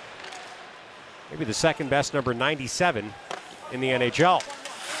 Maybe the second best number 97 in the NHL.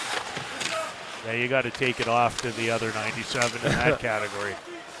 Yeah, you got to take it off to the other 97 in that category.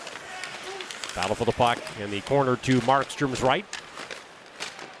 Battle for the puck in the corner to Markstrom's right.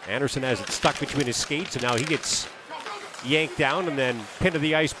 Anderson has it stuck between his skates, and now he gets yanked down and then pinned to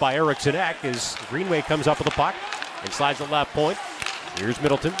the ice by Eriksson Ek as Greenway comes up with the puck and slides at left point. Here's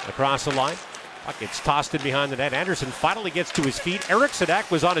Middleton across the line. Puck gets tossed in behind the net. Anderson finally gets to his feet. Eriksson Ek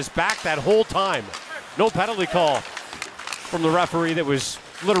was on his back that whole time. No penalty call from the referee that was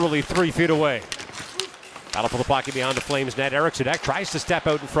literally 3 feet away. Battle for the puck behind the Flames net. Eriksson Ek tries to step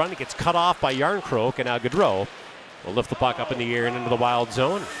out in front. It gets cut off by Jarnkrok, and now Gaudreau will lift the puck up in the air and into the Wild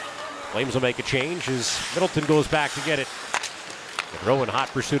zone. Flames will make a change as Middleton goes back to get it. Gaudreau in hot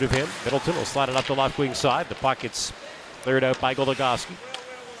pursuit of him. Middleton will slide it up the left wing side. The puck gets cleared out by Goligoski.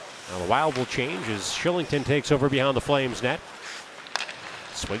 Now the Wild will change as Shillington takes over behind the Flames net.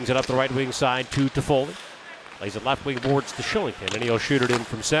 Swings it up the right wing side to Toffoli. Lays it left wing boards to Shillington, and he'll shoot it in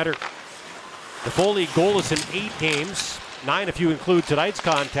from center. Toffoli goalless in 8 games, 9 if you include tonight's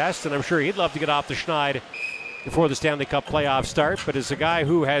contest, and I'm sure he'd love to get off the schneid before the Stanley Cup playoffs start. But as a guy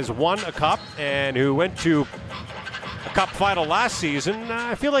who has won a cup and who went to a cup final last season,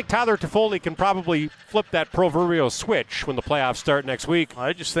 I feel like Tyler Toffoli can probably flip that proverbial switch when the playoffs start next week.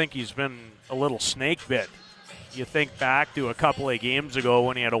 I just think he's been a little snake bit. You think back to a couple of games ago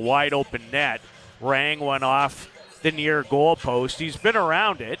when he had a wide open net, rang one off the near goal post. He's been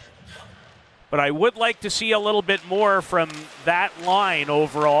around it, but I would like to see a little bit more from that line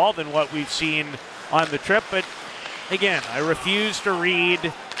overall than what we've seen on the trip. But again, I refuse to read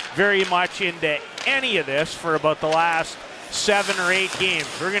very much into any of this for about the last 7 or 8 games.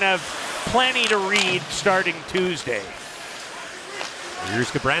 We're going to have plenty to read starting Tuesday.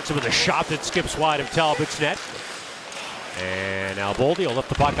 Here's Gabranson with a shot that skips wide of Talbot's net. And now Boldy will lift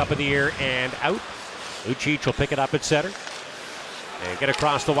the puck up in the air and out. Lucic will pick it up at center and get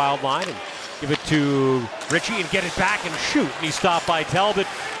across the Wild line and give it to Ritchie and get it back and shoot. And he's stopped by Talbot.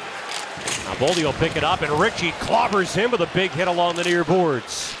 Now Boldy will pick it up, and Ritchie clobbers him with a big hit along the near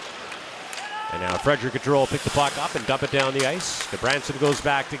boards. And now Frederick Gaudreau will pick the puck up and dump it down the ice. Gabranson goes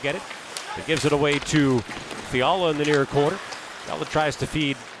back to get it. It gives it away to Fiala in the near corner. Fiala tries to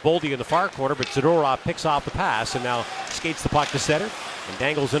feed Boldy in the far corner, but Zadorov picks off the pass and now skates the puck to center and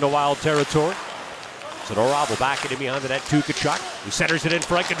dangles into Wild territory. Zadorov will back it in behind the net to Tkachuk, who centers it in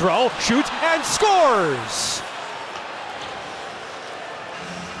front. Gaudreau shoots and scores!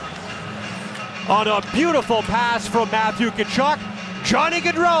 On a beautiful pass from Matthew Tkachuk, Johnny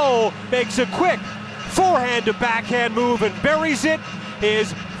Gaudreau makes a quick Forehand to backhand move and buries it.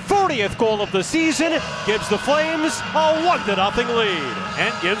 His 40th goal of the season gives the Flames a 1-0 lead.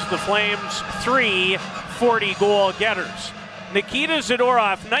 And gives the Flames 3 40-goal getters. Nikita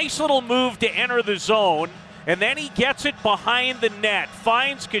Zadorov, nice little move to enter the zone, and then he gets it behind the net,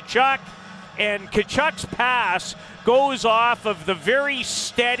 finds Tkachuk, and Tkachuk's pass goes off of the very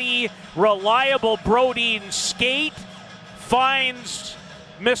steady, reliable Brodin skate, finds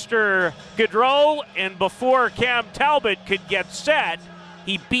Mr. Gaudreau, and before Cam Talbot could get set,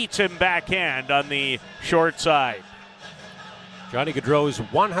 he beats him backhand on the short side. Johnny Gaudreau's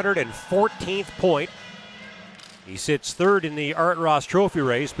 114th point. He sits third in the Art Ross Trophy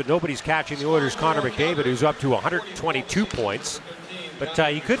race, but nobody's catching the Oilers' Connor McDavid, who's up to 122 points. But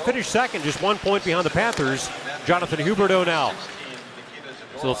he could finish second, just 1 point behind the Panthers, Jonathan Huberdeau now.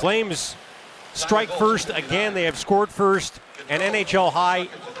 So the Flames strike first again. They have scored first an NHL high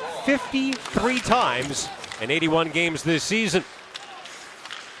 53 times in 81 games this season.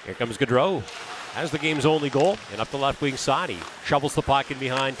 Here comes Gaudreau. Has the game's only goal, and up the left wing side, he shovels the puck in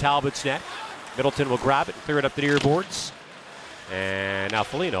behind Talbot's net. Middleton will grab it and clear it up the near boards. And now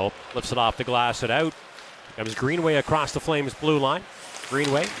Foligno lifts it off the glass and out. Here comes Greenway across the Flames' blue line.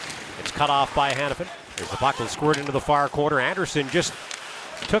 Greenway, it's cut off by Hanifin. There's the puck squirted into the far corner. Anderson just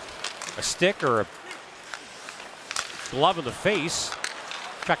took a stick or a glove in the face.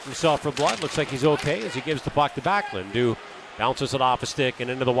 Checked himself for blood. Looks like he's okay as he gives the puck to Backlund, who bounces it off a stick and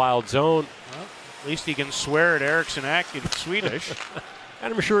into the wild zone. Well, at least he can swear at Eriksson Ek in Swedish.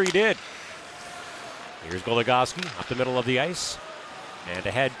 And I'm sure he did. Here's Goligoski up the middle of the ice. And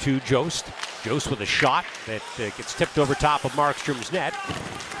ahead to Jost. Jost with a shot that gets tipped over top of Markstrom's net.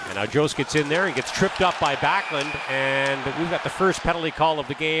 And now Jost gets in there. He gets tripped up by Backlund. And we've got the first penalty call of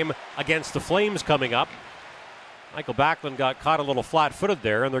the game against the Flames coming up. Michael Backlund got caught a little flat-footed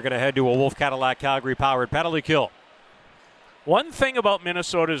there, and they're going to head to a Wolf Cadillac Calgary-powered penalty kill. One thing about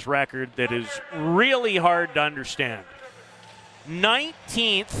Minnesota's record that is really hard to understand.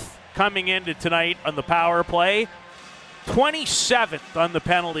 19th coming into tonight on the power play, 27th on the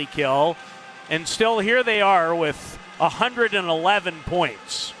penalty kill, and still here they are with 111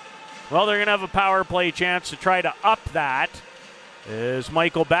 points. Well, they're going to have a power play chance to try to up that as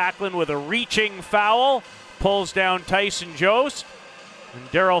Michael Backlund with a reaching foul pulls down Tyson Jost, and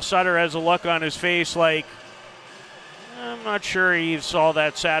Darryl Sutter has a look on his face like, I'm not sure he's all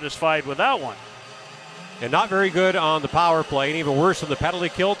that satisfied with that one. And not very good on the power play, and even worse on the penalty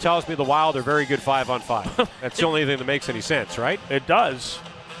kill. Tells me the Wild are very good 5-on-5. That's the only thing that makes any sense, right? It does.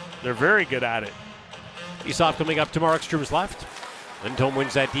 They're very good at it. Faceoff coming up to Markstrom's left. Lindholm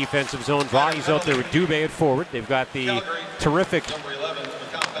wins that defensive zone draw. He's out there with Dubé at forward. They've got the terrific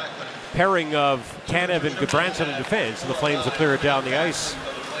pairing of Tanev and Goodbranson in defense, and the Flames will clear it down the ice.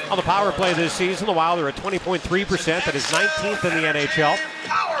 On the power play this season, the Wild are at 20.3%. That is 19th in the NHL.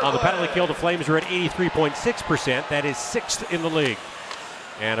 On the penalty kill, the Flames are at 83.6%. That is 6th in the league.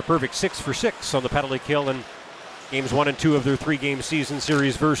 And a perfect 6 for 6 on the penalty kill in games 1 and 2 of their 3-game season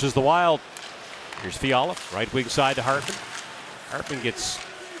series versus the Wild. Here's Fiala, right wing side to Hartman. Hartman gets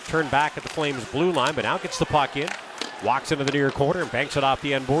turned back at the Flames' blue line, but now gets the puck in. Walks into the near corner and banks it off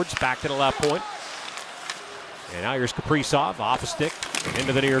the end boards, back to the left point. And now here's Kaprizov, off a stick,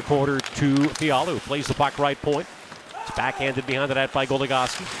 into the near corner to Fiala, who plays the puck right point. It's backhanded behind the net by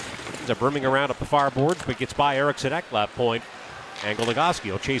Goligoski. Ends up brimming around up the far boards, but gets by Eriksson Ek left point. And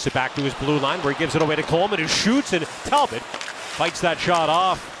Goligoski will chase it back to his blue line, where he gives it away to Coleman, who shoots, and Talbot fights that shot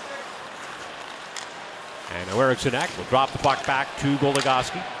off. And now Eriksson Ek will drop the puck back to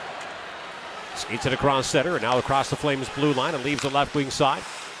Goligoski. Skates it across center, and now across the Flames' blue line, and leaves the left wing side.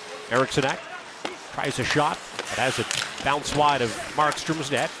 Eriksson Ek tries a shot, but has it bounce wide of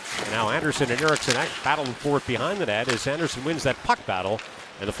Markstrom's net. And now Anderson and Eriksson Ek battling for it behind the net as Anderson wins that puck battle,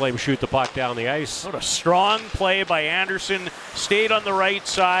 and the Flames shoot the puck down the ice. What a strong play by Anderson. Stayed on the right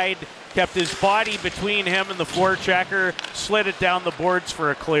side, kept his body between him and the forechecker, slid it down the boards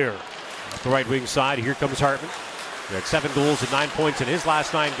for a clear. The right wing side, here comes Hartman. He had 7 goals and 9 points in his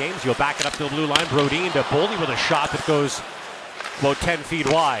last 9 games. He'll back it up to the blue line. Brodin to Boldy with a shot that goes about 10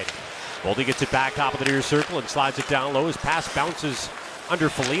 feet wide. Boldy gets it back top of the near circle and slides it down low. His pass bounces under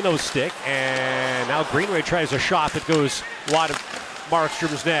Foligno's stick. And now Greenway tries a shot that goes wide of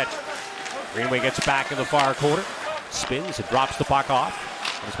Markstrom's net. Greenway gets it back in the far corner. Spins and drops the puck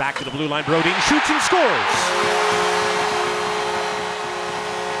off. Comes back to the blue line. Brodin shoots and scores.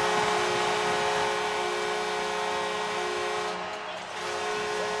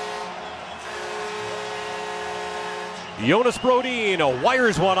 Jonas Brodin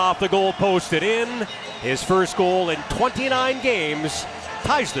wires one off the goal, posted in. His first goal in 29 games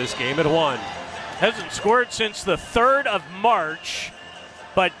ties this game at 1. Hasn't scored since the 3rd of March,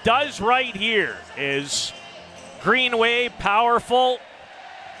 but does right here. Is Greenway powerful?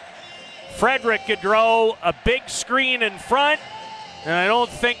 Frederick Gaudreau, a big screen in front, and I don't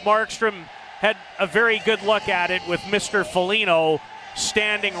think Markstrom had a very good look at it with Mr. Foligno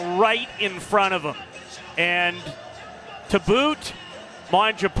standing right in front of him. And to boot,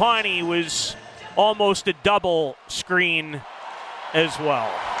 Mangiapane was almost a double screen as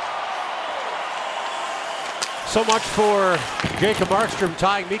well. So much for Jacob Markstrom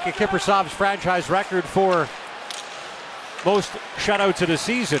tying Mika Kiprasov's franchise record for most shutouts in a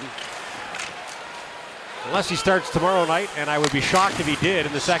season. Unless he starts tomorrow night, and I would be shocked if he did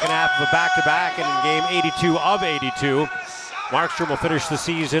in the second half of a back-to-back and in game 82 of 82. Markstrom will finish the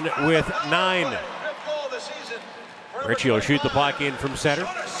season with 9. Ritchie will shoot the puck in from center.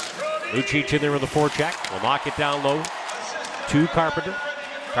 Lucic in there with a forecheck. Will knock it down low to Carpenter.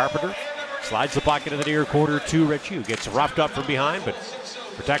 Carpenter slides the puck into the near quarter to Ritchie, who gets roughed up from behind, but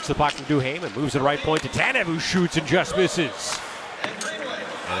protects the puck from Duhaime and moves to the right point to Tanev, who shoots and just misses.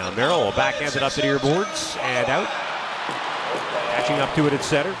 And now Merrill will backhand it up the near boards and out. Catching up to it at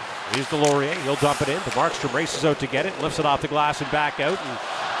center. Here's Delorier. He'll dump it in, but Markstrom races out to get it, lifts it off the glass and back out.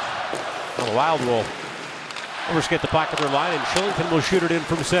 And the Wild will overskate the puck at their line, and Shillington will shoot it in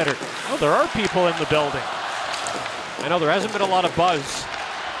from center. Oh, there are people in the building. I know there hasn't been a lot of buzz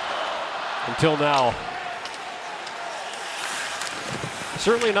until now.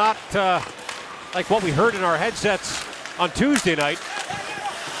 Certainly not like what we heard in our headsets on Tuesday night.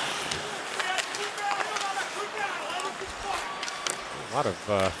 A lot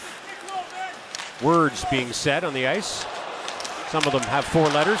of words being said on the ice. Some of them have 4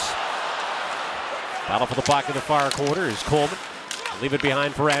 letters. Battle for the puck in the far corner is Coleman. Leave it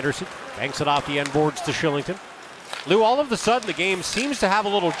behind for Anderson. Banks it off the end boards to Shillington. Lou, all of a sudden the game seems to have a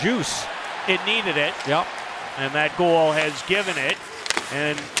little juice. It needed it. Yep. And that goal has given it.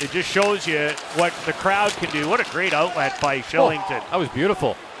 And it just shows you what the crowd can do. What a great outlet by Shillington. Oh, that was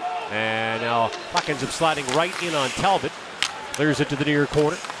beautiful. And now puck ends up sliding right in on Talbot. Clears it to the near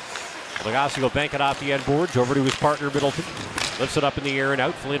corner. Legassi will bank it off the end boards over to his partner Middleton. Lifts it up in the air and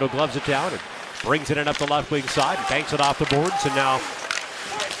out. Foligno gloves it down and brings it in up the left wing side. Banks it off the boards. And now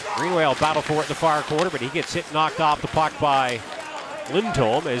Greenway will battle for it in the far corner, but he gets hit, knocked off the puck by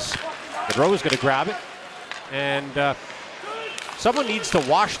Lindholm as Gaudreau is going to grab it. And someone needs to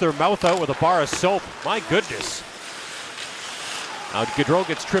wash their mouth out with a bar of soap. My goodness. Now Gaudreau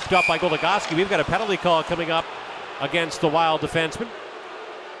gets tripped up by Goligoski. We've got a penalty call coming up against the Wild defenseman.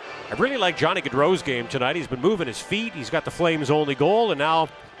 I really like Johnny Gaudreau's game tonight. He's been moving his feet. He's got the Flames' only goal, and now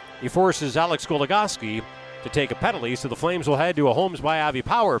he forces Alex Goligoski to take a penalty, so the Flames will head to a Holmes-Miami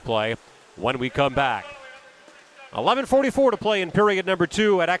power play when we come back. 11:44 to play in period number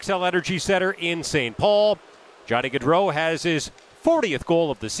 2 at XL Energy Center in St. Paul. Johnny Gaudreau has his 40th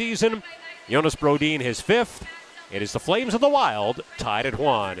goal of the season. Jonas Brodin his 5th. It is the Flames of the Wild tied at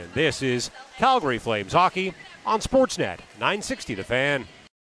 1. And this is Calgary Flames hockey on Sportsnet 960 The Fan.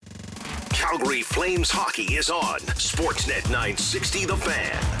 Calgary Flames hockey is on Sportsnet 960 The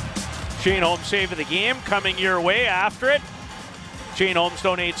Fan. Shane Holmes save of the game coming your way after it. Shane Holmes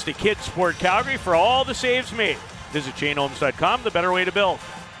donates to Kids Sport Calgary for all the saves made. Visit ShaneHolmes.com, the better way to build.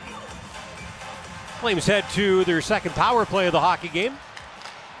 Flames head to their second power play of the hockey game.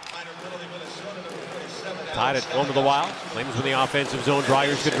 Tied at 1 to the Wild. Flames with the offensive zone.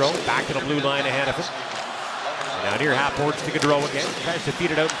 Dryers, Gaudreau. Back to the blue line to Hannafin. Now near half boards to Gaudreau again. Tries to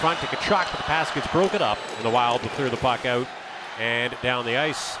feed it out in front to Tkachuk, but the pass gets broken up. And the Wild will clear the puck out and down the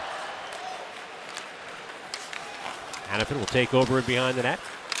ice. Hannafin will take over and behind the net.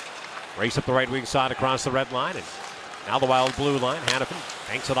 Race up the right wing side across the red line. And now the Wild blue line. Hannafin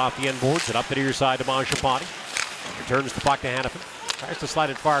banks it off the end boards and up the near side to Mangiapane. Returns the puck to Hannafin. Tries to slide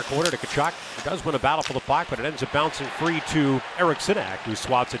it far corner to Tkachuk. He does win a battle for the puck, but it ends up bouncing free to Eric Sinak, who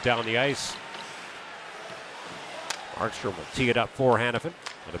swats it down the ice. Markstrom will tee it up for Hannafin.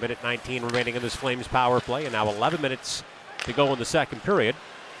 With 1:19 remaining in this Flames power play, and now 11 minutes to go in the second period.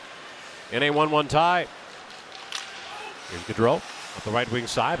 In a 1-1 tie. Here's Gaudreau up the right wing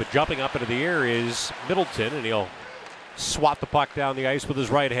side, but jumping up into the air is Middleton, and he'll swat the puck down the ice with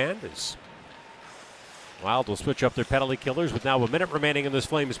his right hand. As Wild will switch up their penalty killers with now 1 minute remaining in this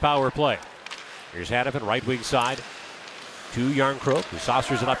Flames power play. Here's Hannafin, right wing side to Yarncroke, who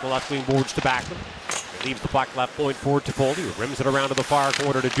saucers it up the left wing boards to Backlund. Leaves the puck left point forward to Foley, who rims it around to the far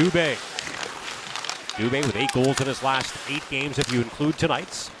corner to Dubé. Dubé with 8 goals in his last 8 games, if you include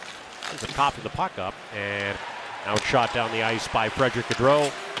tonight's. Ends up coughing the puck up, and now it's shot down the ice by Frederick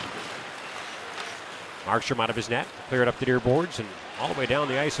Gaudreau. Markstrom out of his net, cleared up the near boards, and all the way down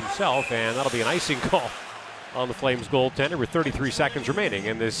the ice himself, and that'll be an icing call on the Flames goaltender with 33 seconds remaining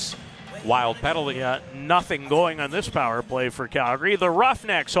in this Wild penalty. Nothing going on this power play for Calgary. The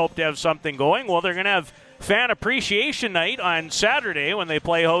Roughnecks hope to have something going. Well, they're going to have Fan Appreciation Night on Saturday when they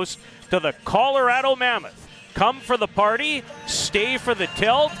play host to the Colorado Mammoth. Come for the party, stay for the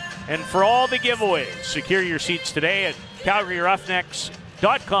tilt, and for all the giveaways. Secure your seats today at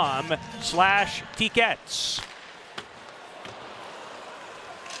calgaryroughnecks.com/tickets.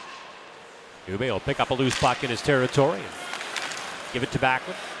 Dubé will pick up a loose puck in his territory and give it to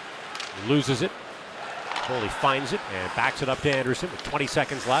Backlund. He loses it. Foley finds it and backs it up to Anderson with 20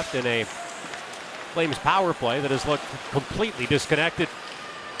 seconds left in a Flames power play that has looked completely disconnected.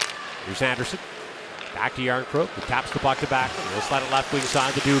 Here's Anderson. Back to Yarncroke, who taps the puck to Backlund. He'll slide it left wing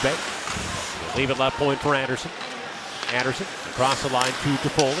side to Dubé. He'll leave it left point for Anderson. Anderson across the line to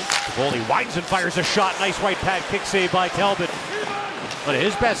Toffoli. Toffoli winds and fires a shot. Nice right pad kick save by Talbot. One of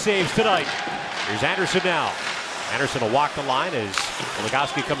his best saves tonight. Here's Anderson now. Anderson will walk the line as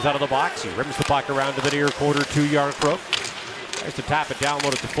Legowski comes out of the box. He rims the puck around to the near quarter to Yarncroke. Tries to tap it down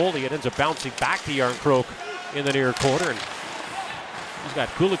low to Toffoli. It ends up bouncing back to Yarncroke in the near quarter. And he's got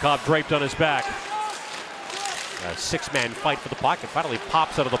Kulikov draped on his back. A six-man fight for the puck. It finally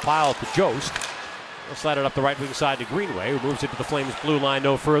pops out of the pile to Jost. He'll slide it up the right wing side to Greenway, who moves it to the Flames blue line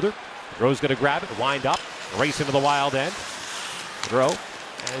no further. Gaudreau's going to grab it, wind up, race into the Wild end. Gaudreau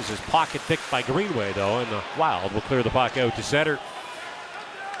has his pocket picked by Greenway, though, and the Wild will clear the puck out to center.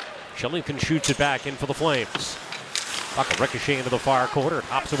 Shillington shoots it back in for the Flames. Puck will ricochet into the far corner. It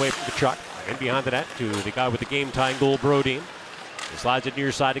hops away from Tkachuk. In behind the net to the guy with the game-tying goal, Brodin. He slides it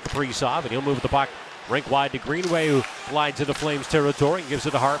near side to Kaprizov, and he'll move the puck rink wide to Greenway, who glides into Flames territory and gives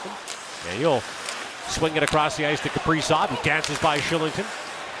it to Hartman. And he'll swing it across the ice to Kaprizov, who dances by Shillington.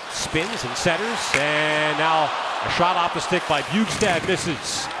 Spins and centers, and now a shot off the stick by Bjugstad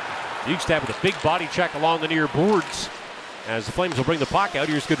misses. Bjugstad with a big body check along the near boards as the Flames will bring the puck out.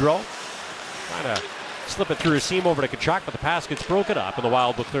 Here's Gaudreau trying to slip it through a seam over to Tkachuk, but the pass gets broken up, and the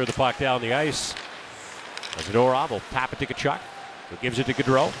Wild will clear the puck down the ice. Zadorov will tap it to Tkachuk, who gives it to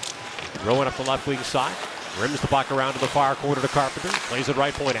Gaudreau. Gaudreau up the left wing side, rims the puck around to the far corner to Carpenter, plays it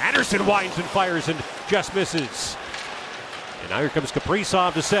right point. Anderson winds and fires and just misses. And now here comes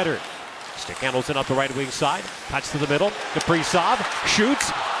Kaprizov to center. Stick Hamilton up the right wing side, cuts to the middle. Kaprizov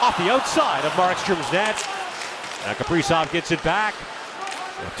shoots off the outside of Markstrom's net. Now Kaprizov gets it back.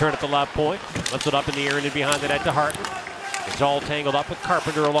 He'll turn at the left point, lifts it up in the air and in behind the net to Hartman. It's all tangled up with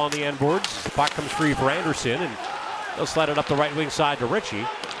Carpenter along the end boards. The puck comes free for Anderson, and he'll slide it up the right wing side to Ritchie.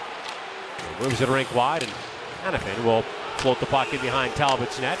 He moves it rink wide, and Hanifin will float the puck in behind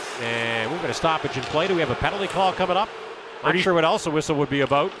Talbot's net. And we've got a stoppage in play. Do we have a penalty call coming up? Not sure what else the whistle would be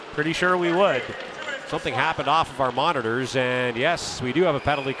about. Pretty sure we would. Something happened off of our monitors, and yes, we do have a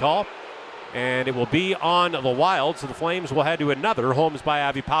penalty call. And it will be on the Wild, so the Flames will head to another Homes by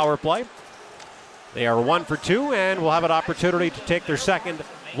Abbey power play. They are 1 for 2, and will have an opportunity to take their second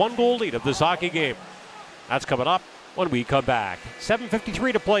one-goal lead of this hockey game. That's coming up when we come back.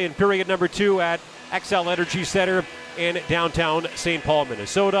 7:53 to play in period number 2 at XL Energy Center in downtown St. Paul,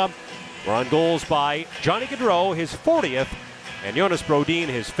 Minnesota. We're on goals by Johnny Gaudreau, his 40th, and Jonas Brodin,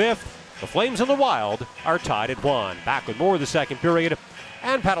 his 5th. The Flames and the Wild are tied at 1. Back with more of the second period.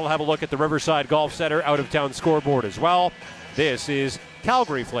 And Pat will have a look at the Riverside Golf Center out-of-town scoreboard as well. This is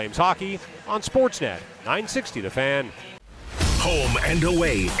Calgary Flames hockey on Sportsnet 960 The Fan. Home and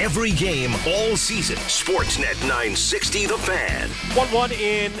away, every game, all season. Sportsnet 960 The Fan. 1-1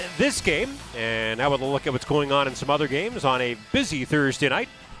 in this game. And now we'll look at what's going on in some other games on a busy Thursday night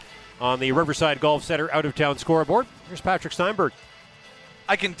on the Riverside Golf Center out-of-town scoreboard. Here's Patrick Steinberg.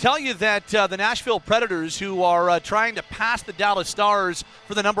 I can tell you that the Nashville Predators, who are trying to pass the Dallas Stars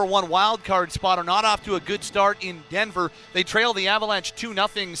for the number 1 wild card spot, are not off to a good start in Denver. They trail the Avalanche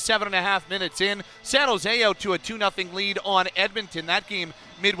 2-0, 7.5 minutes in. San Jose out to a 2-0 lead on Edmonton. That game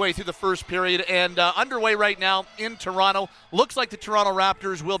midway through the first period, and underway right now in Toronto. Looks like the Toronto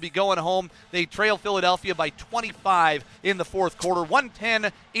Raptors will be going home. They trail Philadelphia by 25 in the fourth quarter.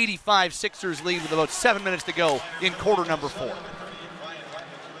 110-85 Sixers lead with about 7 minutes to go in quarter number 4.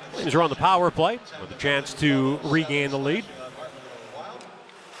 Flames are on the power play with a chance to regain the lead.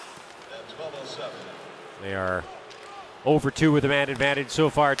 They are 0 for 2 with a man advantage so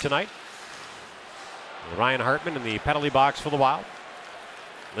far tonight. Ryan Hartman in the penalty box for the Wild.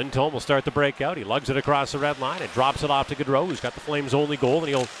 Lindholm will start the breakout. He lugs it across the red line and drops it off to Gaudreau, who's got the Flames' only goal, and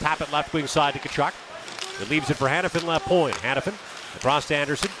he'll tap it left wing side to Tkachuk. He leaves it for Hanifin left point. Hanifin across to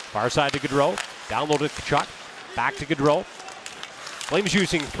Anderson, far side to Gaudreau, down low to Tkachuk, back to Gaudreau. Flames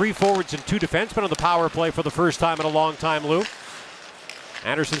using 3 forwards and 2 defensemen on the power play for the first time in a long time, Lou.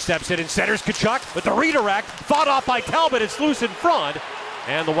 Anderson steps in and centers Tkachuk with the redirect. Fought off by Talbot. It's loose in front.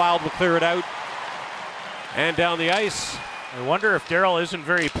 And the Wild will clear it out. And down the ice. I wonder if Darryl isn't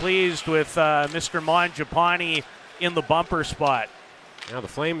very pleased with Mr. Mangiapane in the bumper spot. Now the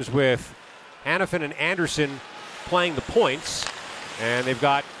Flames with Hanifin and Anderson playing the points. And they've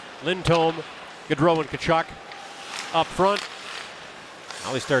got Lindholm, Gaudreau, and Tkachuk up front.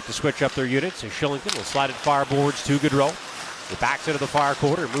 Now they start to switch up their units. And Shillington will slide it far boards to Gaudreau. He backs into the far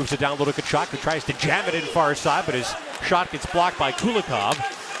corner, moves it down low to Tkachuk, who tries to jam it in far side, but his shot gets blocked by Kulikov.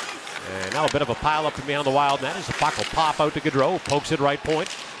 And now a bit of a pile-up from behind the Wild net as the puck will pop out to Gaudreau, pokes it right point.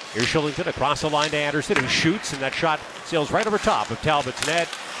 Here's Shillington across the line to Anderson, who shoots, and that shot sails right over top of Talbot's net.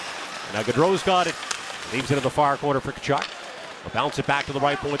 And now Gaudreau's got it, leaves it in the far corner for Tkachuk. He'll bounce it back to the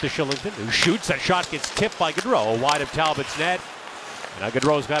right point to Shillington, who shoots. That shot gets tipped by Gaudreau, wide of Talbot's net. And now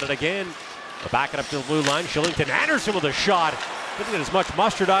Gaudreau's got it again. They'll back it up to the blue line. Shillington, Anderson with a shot. Didn't get as much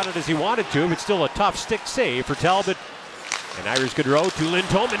mustard on it as he wanted to, but still a tough stick save for Talbot. And Irish Gaudreau to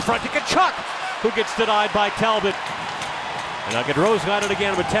Lindholm in front to Tkachuk, who gets denied by Talbot. And now Gaudreau's got it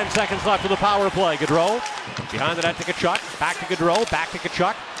again with 10 seconds left of the power play. Gaudreau behind the net to Tkachuk, back to Gaudreau, back to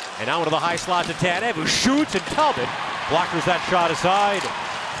Tkachuk, and now into the high slot to Tanev, who shoots, and Talbot blockers that shot aside.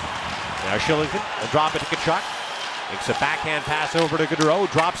 Now Shillington will drop it to Tkachuk. Makes a backhand pass over to Gaudreau,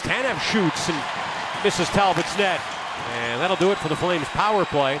 drops, Tanev shoots and misses Talbot's net. And that'll do it for the Flames power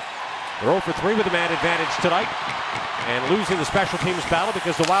play. They're 0 for 3 with a man advantage tonight. And losing the special teams battle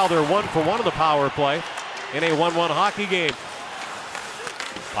because the Wild are 1 for 1 in the power play in a 1-1 hockey game.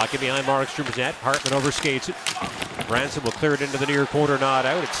 Pocket behind Markstrom's net. Hartman overskates it. Branson will clear it into the near corner, not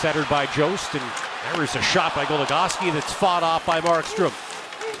out. It's centered by Jost, and there's a shot by Goligoski that's fought off by Markstrom.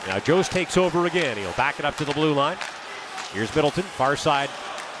 Now Jost takes over again. He'll back it up to the blue line. Here's Middleton, far side,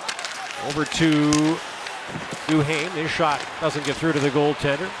 over to Duhaime. His shot doesn't get through to the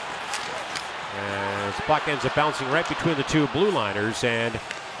goaltender. As the puck ends up bouncing right between the two blue liners and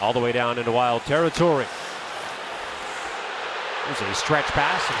all the way down into Wild territory. There's a stretch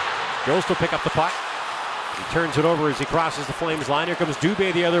pass, and Jost will pick up the puck. He turns it over as he crosses the Flames line. Here comes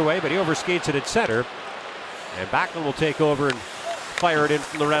Dubé the other way, but he overskates it at center. And Backlund will take over and fire it in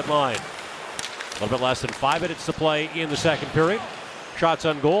from the red line. A little bit less than 5 minutes to play in the second period. Shots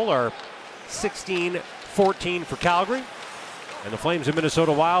on goal are 16-14 for Calgary. And the Flames of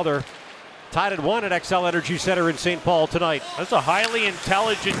Minnesota Wild are tied at 1 at XL Energy Center in St. Paul tonight. That's a highly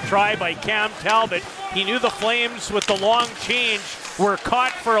intelligent try by Cam Talbot. He knew the Flames with the long change were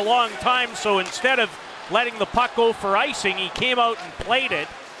caught for a long time, so instead of letting the puck go for icing, he came out and played it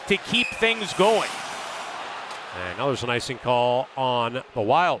to keep things going. And now there's an icing call on the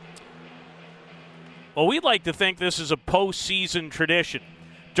Wild. Well, we'd like to think this is a postseason tradition.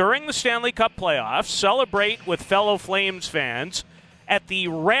 During the Stanley Cup playoffs, celebrate with fellow Flames fans at the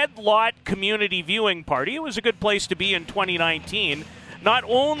Red Lot Community Viewing Party. It was a good place to be in 2019. Not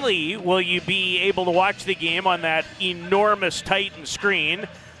only will you be able to watch the game on that enormous Titan screen,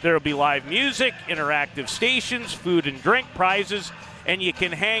 there will be live music, interactive stations, food and drink prizes, and you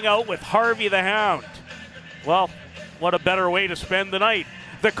can hang out with Harvey the Hound. Well, what a better way to spend the night.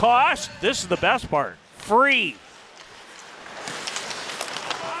 The cost, this is the best part, free.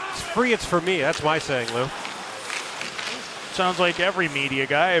 It's free, it's for me. That's my saying, Lou. Sounds like every media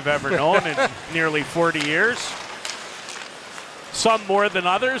guy I've ever known in nearly 40 years. Some more than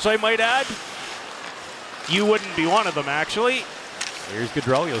others, I might add. You wouldn't be one of them, actually. Here's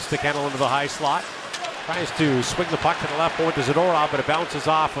Gaudreau. He'll stick handle into the high slot. Tries to swing the puck to the left point to Zadorov, but it bounces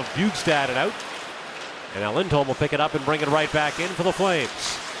off of Bjugstad and out. And now Lindholm will pick it up and bring it right back in for the Flames.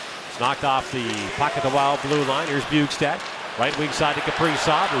 It's knocked off the puck at the Wild blue line. Here's Bjugstad. Right wing side to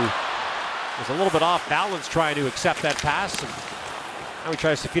Kaprizov, who was a little bit off balance trying to accept that pass. And now he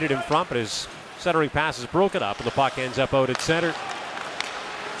tries to feed it in front, but his centering pass is broken up, and the puck ends up out at center.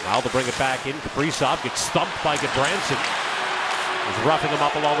 Wild to bring it back in. Kaprizov gets stumped by Goodbranson. He's roughing him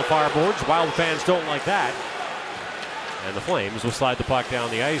up along the far boards. Wild fans don't like that. And the Flames will slide the puck down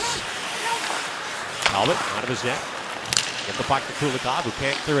the ice. Talbot out of his net. Get the puck to Kulikov, who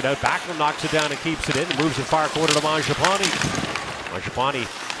can't clear it out. Backlund knocks it down and keeps it in. Moves it far corner to Mangiapane. Mangiapane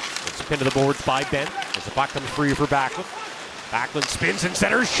gets pinned to the boards by Benn as the puck comes free for Backlund. Backlund spins and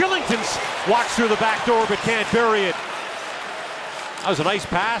centers. Shillington walks through the back door but can't bury it. That was a nice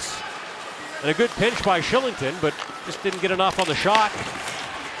pass and a good pinch by Shillington, but just didn't get enough on the shot.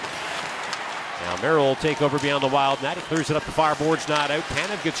 Now Merrill will take over beyond the Wild net. He clears it up the far boards, not out.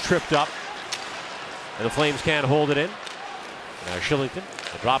 Tanev gets tripped up, and the Flames can't hold it in. Now Shillington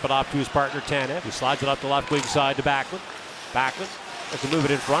will drop it off to his partner Tanev. He slides it up the left wing side to Backlund. Backlund has to move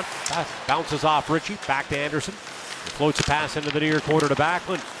it in front. Bounces off Ritchie. Back to Anderson. He floats a pass into the near corner to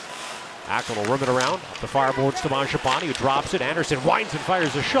Backlund. Backlund will rim it around. Up the far boards to Mangiapane, who drops it. Anderson winds and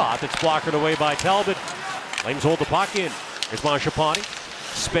fires a shot that's blocked away by Talbot. Flames hold the puck in. Here's Mangiapane.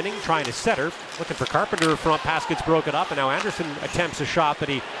 Spinning, trying to set her. Looking for Carpenter. Front pass gets broken up, and now Anderson attempts a shot that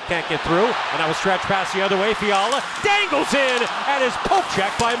he can't get through. And now a stretch pass the other way. Fiala dangles in and is poke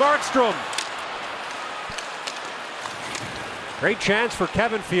checked by Markstrom. Great chance for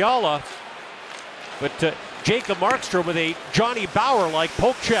Kevin Fiala, but Jacob Markstrom with a Johnny Bauer-like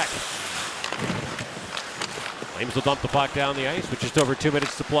poke check. Flames will dump the puck down the ice with just over 2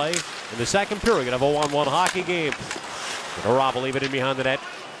 minutes to play in the second period of a 1-1 hockey game. Rob will leave it in behind the net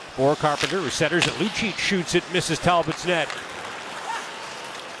for Carpenter, who centers it. Lucic shoots it, misses Talbot's net.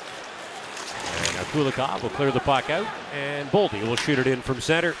 And now Kulikov will clear the puck out, and Boldy will shoot it in from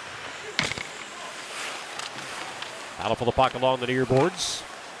center. Battle for the puck along the near boards.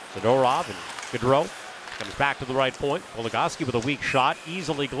 Zadorov and Gaudreau comes back to the right point. Goligoski with a weak shot,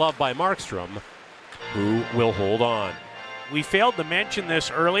 easily gloved by Markstrom, who will hold on. We failed to mention this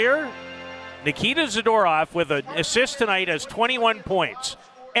earlier. Nikita Zadorov with an assist tonight has 21 points.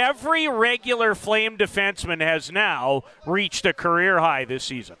 Every regular Flame defenseman has now reached a career high this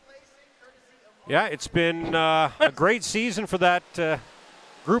season. Yeah, it's been a great season for that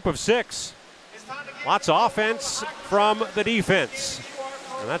group of six. Lots of offense from the defense.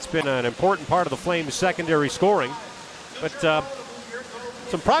 And that's been an important part of the Flames' secondary scoring. But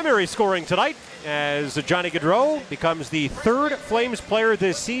some primary scoring tonight as Johnny Gaudreau becomes the third Flames player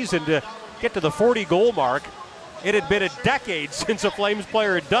this season to get to the 40-goal mark. It had been a decade since a Flames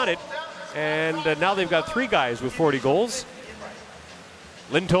player had done it, and now they've got three guys with 40 goals.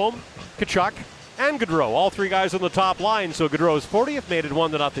 Lindholm, Tkachuk, and Gaudreau, all three guys on the top line. So Gaudreau's 40th made it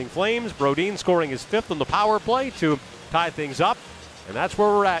 1-0 Flames. Brodin scoring his fifth on the power play to tie things up. And that's where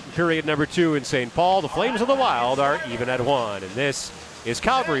we're at in period number 2 in St. Paul. The Flames of the Wild are even at 1. And this is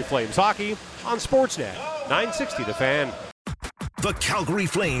Calgary Flames hockey on Sportsnet 960 The Fan. The Calgary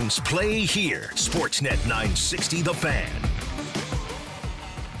Flames play here. Sportsnet 960 The Fan.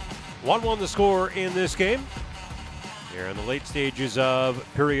 1-1 the score in this game. Here in the late stages of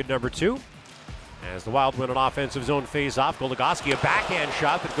period number 2. As the Wild win an offensive zone face-off, Goligoski, a backhand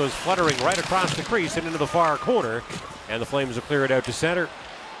shot that goes fluttering right across the crease and into the far corner. And the Flames will clear it out to center.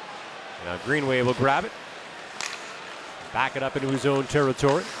 Now Greenway will grab it. Back it up into his own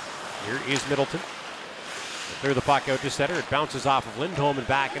territory. Here is Middleton. Clear the puck out to center. It bounces off of Lindholm and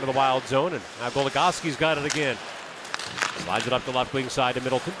back into the Wild zone. And now Goligoski's got it again. Slides it up the left wing side to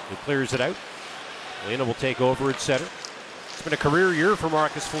Middleton. He clears it out. Foligno will take over at center. It's been a career year for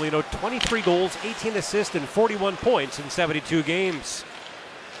Marcus Foligno. 23 goals, 18 assists, and 41 points in 72 games.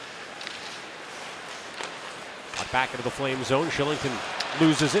 Back into the Flame zone. Shillington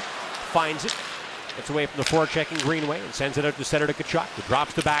loses it, finds it, gets away from the forechecking Greenway and sends it out to center to Tkachuk, who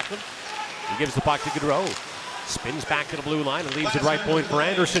drops to Backlund. He gives the puck to Gaudreau. Spins back to the blue line and leaves it right point for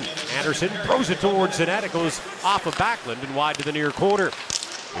Anderson. Anderson throws it towards the net. It goes off of Backlund and wide to the near corner.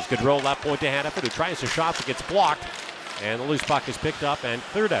 There's Gaudreau left point to Hannaford, who tries to shot but gets blocked. And the loose puck is picked up and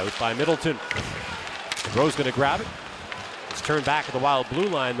cleared out by Middleton. Gaudreau's going to grab it. It's turned back at the Wild blue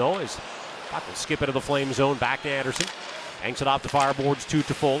line though as puck will skip into the Flame zone, back to Anderson. Hangs it off the fireboards to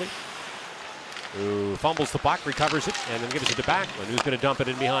Toffoli, who fumbles the puck, recovers it, and then gives it to Backlund, who's going to dump it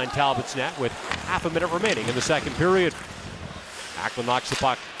in behind Talbot's net with half a minute remaining in the second period. Backlund knocks the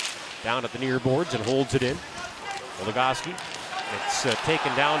puck down at the near boards and holds it in. Goligoski, it's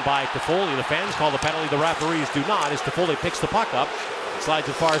taken down by Toffoli. The fans call the penalty, the referees do not, as Toffoli picks the puck up. Slides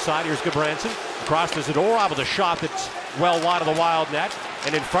to the far side, here's Gudbranson. Across to Zadorov with a shot that's well wide of the Wild net.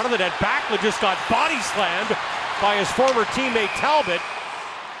 And in front of the net, Backlund just got body slammed by his former teammate Talbot.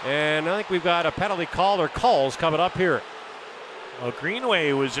 And I think we've got a penalty call or calls coming up here. Well,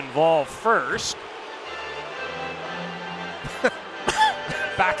 Greenway was involved first.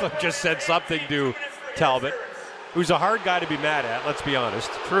 Backlund just said something to Talbot, who's a hard guy to be mad at, let's be honest.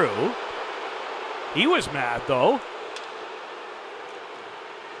 True. He was mad, though.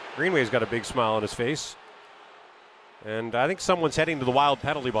 Greenway's got a big smile on his face. And I think someone's heading to the Wild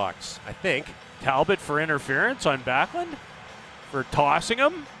penalty box, I think. Talbot for interference on Backlund? For tossing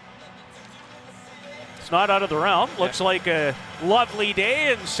him? It's not out of the realm. Looks like a lovely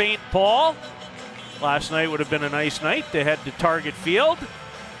day in St. Paul. Last night would have been a nice night to head to Target Field.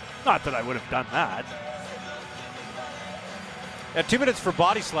 Not that I would have done that. At 2 minutes for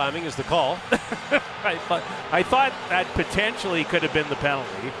body slamming is the call. I thought that potentially could have been the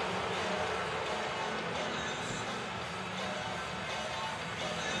penalty.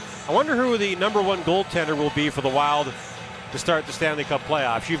 I wonder who the number one goaltender will be for the Wild to start the Stanley Cup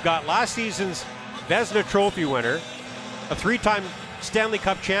playoffs. You've got last season's Vezina Trophy winner, a 3-time Stanley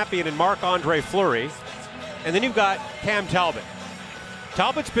Cup champion in Marc-Andre Fleury, and then you've got Cam Talbot.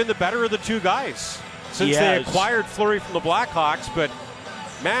 Talbot's been the better of the two guys since they acquired Fleury from the Blackhawks, but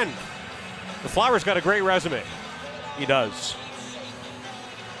man, the Flyers got a great resume. He does.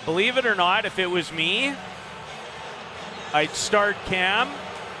 Believe it or not, if it was me, I'd start Cam,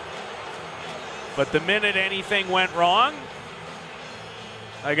 but the minute anything went wrong,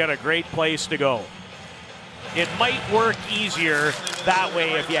 I got a great place to go. It might work easier that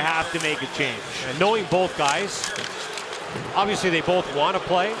way if you have to make a change. And knowing both guys, obviously they both want to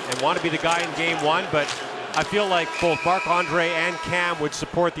play and want to be the guy in game one, but I feel like both Marc-Andre and Cam would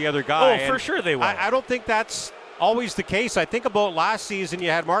support the other guy. Oh, for sure they will. I don't think that's always the case. I think about last season,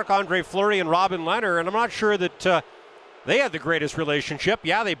 you had Marc-Andre Fleury and Robin Lehner, and I'm not sure that they had the greatest relationship.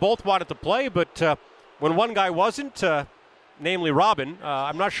 Yeah, they both wanted to play, but when one guy wasn't, namely Robin,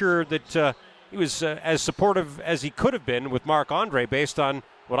 I'm not sure that he was as supportive as he could have been with Marc-Andre based on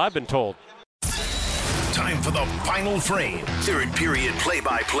what I've been told. Time for the final frame. Third period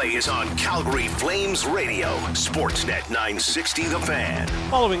play-by-play is on Calgary Flames Radio. Sportsnet 960 The Fan.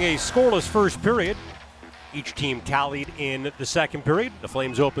 Following a scoreless first period, each team tallied in the second period. The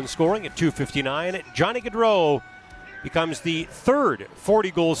Flames open scoring at 2:59. Johnny Gaudreau becomes the third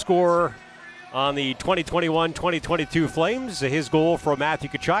 40-goal scorer on the 2021-2022 Flames. His goal from Matthew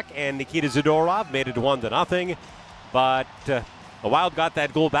Tkachuk and Nikita Zadorov made it 1-0. But the Wild got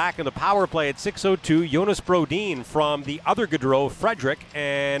that goal back in the power play at 6:02. Jonas Brodin from the other Gaudreau, Frederick,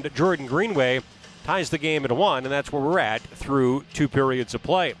 and Jordan Greenway ties the game at 1, and that's where we're at through 2 periods of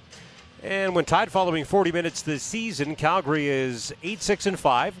play. And when tied following 40 minutes this season, Calgary is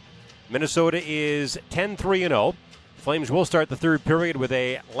 8-6-5. Minnesota is 10-3-0. Flames will start the third period with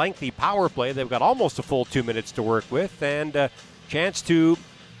a lengthy power play. They've got almost a full 2 minutes to work with and a chance to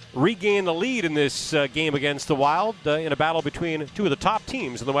regain the lead in this game against the Wild in a battle between two of the top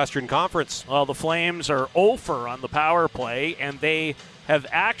teams in the Western Conference. Well, the Flames are 0-for on the power play, and they have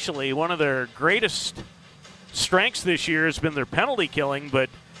actually, one of their greatest strengths this year has been their penalty killing, but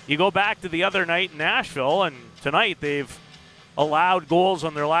you go back to the other night in Nashville, and tonight they've allowed goals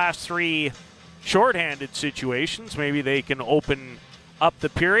on their last 3 shorthanded situations. Maybe they can open up the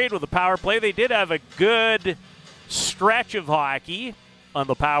period with a power play. They did have a good stretch of hockey on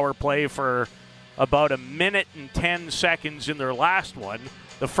the power play for about 1 minute and 10 seconds in their last one.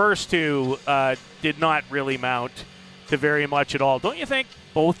 The first 2 did not really mount to very much at all. Don't you think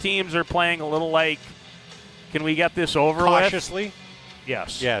both teams are playing a little like, can we get this over cautiously?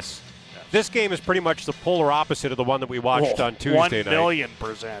 Yes. Yes. This game is pretty much the polar opposite of the one that we watched on Tuesday night.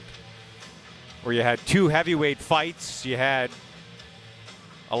 1,000,000%. Where you had 2 heavyweight fights. You had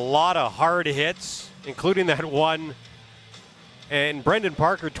a lot of hard hits, including that one. And Brendan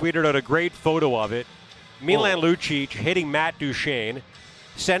Parker tweeted out a great photo of it. Milan Lucic hitting Matt Duchene,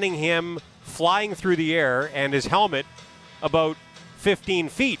 sending him flying through the air and his helmet about 15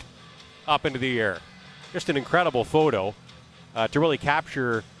 feet up into the air. Just an incredible photo to really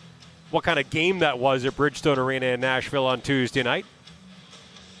capture what kind of game that was at Bridgestone Arena in Nashville on Tuesday night.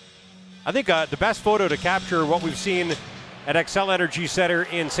 I think the best photo to capture what we've seen at Xcel Energy Center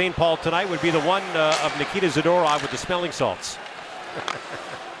in St. Paul tonight would be the one of Nikita Zadorov with the smelling salts.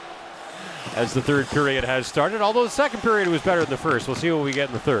 As the third period has started, although the second period was better than the first. We'll see what we get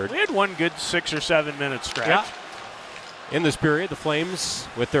in the third. We had one good 6 or 7 minute stretch. Yeah. In this period, the Flames,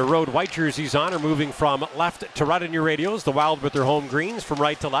 with their road white jerseys on, are moving from left to right on your radios. The Wild with their home greens from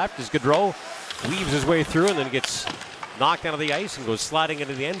right to left as Gaudreau weaves his way through and then gets knocked out of the ice and goes sliding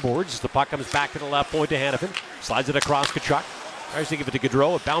into the end boards. The puck comes back to the left point to Hanifin. Slides it across Tkachuk. Tries to give it to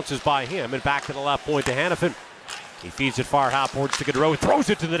Gaudreau. It bounces by him and back to the left point to Hanifin. He feeds it far half boards to Gaudreau.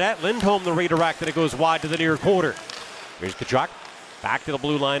 Throws it to the net. Lindholm the redirect, and it goes wide to the near corner. Here's Tkachuk. Back to the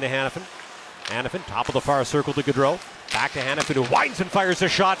blue line to Hanifin. Hanifin, top of the far circle to Gaudreau. Back to Hanifin, who winds and fires a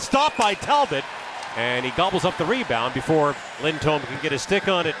shot. Stopped by Talbot. And he gobbles up the rebound before Lindholm can get a stick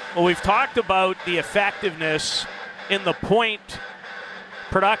on it. Well, we've talked about the effectiveness in the point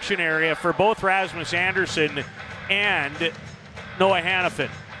production area for both Rasmus Andersson and Noah Hanifin.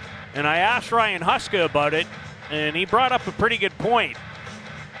 And I asked Ryan Huska about it, and he brought up a pretty good point.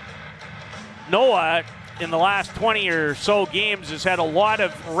 Noah, in the last 20 or so games, has had a lot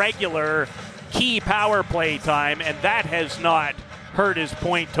of regular key power play time, and that has not hurt his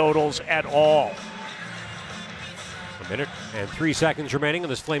point totals at all. 1 minute and 3 seconds remaining in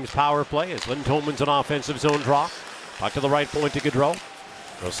this Flames power play as Lindholm wins an offensive zone draw. Puck to the right point to Gaudreau.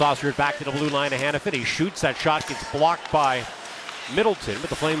 He'll saucer it back to the blue line to Hanifin. He shoots. That shot gets blocked by Middleton, but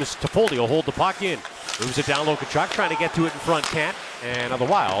the Flames, Toffoli will hold the puck in. Moves it down low. Tkachuk trying to get to it in front, can't. And the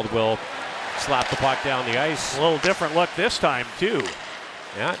Wild will slap the puck down the ice. A little different look this time, too.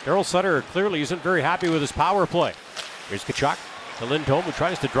 Yeah, Daryl Sutter clearly isn't very happy with his power play. Here's Tkachuk to Lindholm, who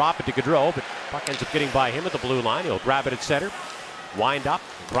tries to drop it to Gaudreau, but puck ends up getting by him at the blue line. He'll grab it at center, wind up,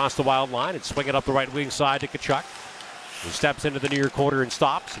 across the wild line, and swing it up the right wing side to Tkachuk, who steps into the near quarter and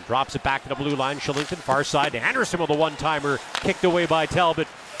stops and drops it back to the blue line. Shillington, far side to Anderson with a one-timer, kicked away by Talbot.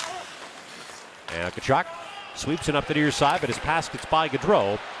 And Tkachuk sweeps it up the near side, but his pass gets by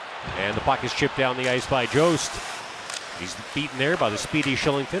Gaudreau, and the puck is chipped down the ice by Jost. He's beaten there by the speedy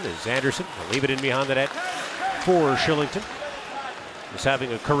Shillington as Anderson will leave it in behind the net for Shillington. He's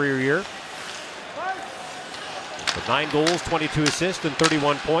having a career year with 9 goals, 22 assists, and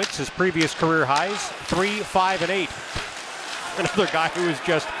 31 points. His previous career highs, 3, 5, and 8. Another guy who has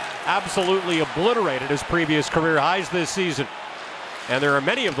just absolutely obliterated his previous career highs this season. And there are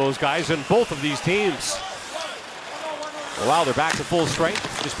many of those guys in both of these teams. Wow, they're back to full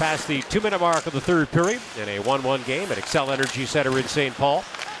strength. Just past the 2-minute mark of the third period in a 1-1 game at Xcel Energy Center in St. Paul.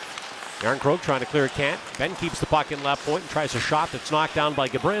 Jarnkrok trying to clear a Kant. Ben keeps the puck in left point and tries a shot that's knocked down by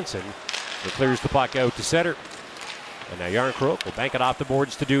Gabranson. He clears the puck out to center. And now Jarnkrok will bank it off the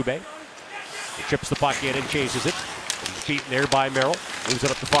boards to Dubé. He chips the puck in and chases it. He's beaten there by Merrill. Moves it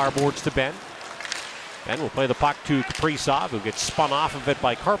up the far boards to Ben. Ben will play the puck to Kaprizov, who gets spun off of it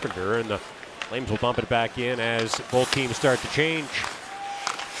by Carpenter, and the Flames will dump it back in as both teams start to change.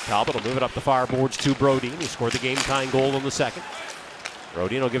 Talbot will move it up the far boards to Brodin, who scored the game-tying goal in the second.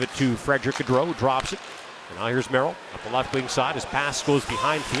 Brodin will give it to Frederick Gaudreau, who drops it. And now here's Merrill up the left wing side. His pass goes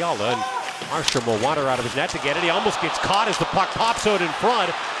behind Fiala, and Markstrom will wander out of his net to get it. He almost gets caught as the puck pops out in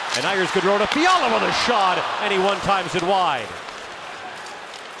front. And now here's Gaudreau to Fiala with a shot, and he one-times it wide.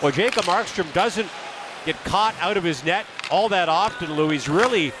 Well, Jacob Markstrom doesn't get caught out of his net all that often, Lou. He's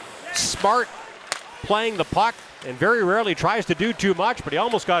really smart playing the puck and very rarely tries to do too much, but he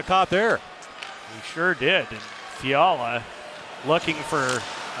almost got caught there. He sure did. And Fiala, looking for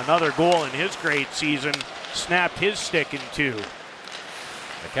another goal in his great season, snapped his stick in two.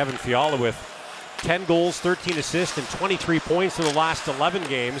 Kevin Fiala with 10 goals, 13 assists, and 23 points in the last 11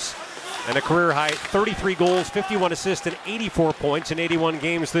 games. And a career high 33 goals, 51 assists, and 84 points in 81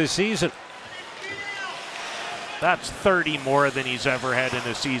 games this season. That's 30 more than he's ever had in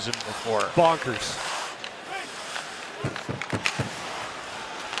a season before. Bonkers.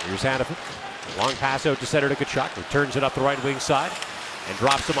 Here's Hannafin. Long pass out to center to Tkachuk, who turns it up the right wing side and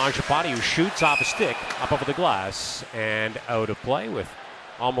drops to Mangiapane, who shoots off a stick up over the glass and out of play with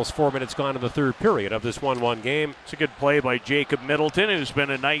almost 4 minutes gone in the third period of this 1-1 game. It's a good play by Jacob Middleton, who's been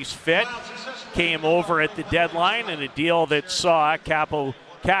a nice fit. Came over at the deadline in a deal that saw Kaapo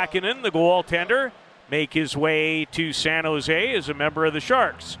Kähkönen, the goaltender, make his way to San Jose as a member of the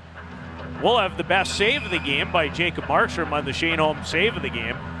Sharks. We'll have the best save of the game by Jacob Markstrom on the Shane Holmes save of the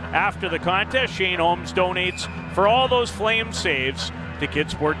game. After the contest, Shane Holmes donates for all those Flames saves to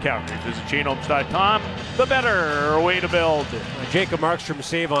Kidsport Calgary. Visit ShaneHolmes.com, the better way to build. Jacob Markstrom's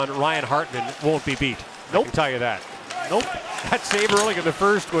save on Ryan Hartman won't be beat. Nope. I can tell you that. Nope. That save early in the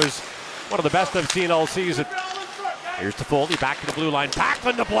first was one of the best I've seen all season. Here's Toffoli, back to the blue line.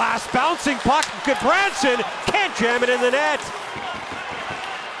 Backlund to blast, bouncing puck. Gudbranson can't jam it in the net.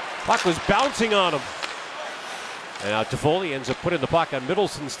 Puck was bouncing on him. And now Toffoli ends up putting the puck on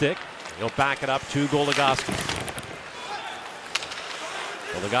Middleton's stick. He'll back it up to Goligoski.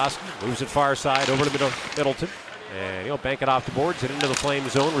 Goligoski moves it far side over to Middleton. And he'll bank it off the boards and into the Flame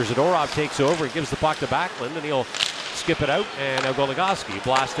zone where Zadorov takes over and gives the puck to Backlund, and he'll skip it out, and now Goligoski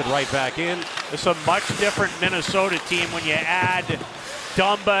blasted right back in. It's a much different Minnesota team when you add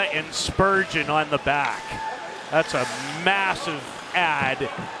Dumba and Spurgeon on the back. That's a massive add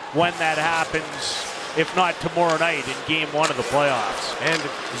when that happens, if not tomorrow night in game one of the playoffs. And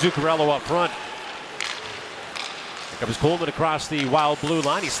Zuccarello up front. Here comes Coleman across the wild blue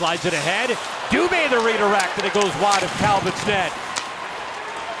line. He slides it ahead. Dubé the redirect, and it goes wide of Talbot's net.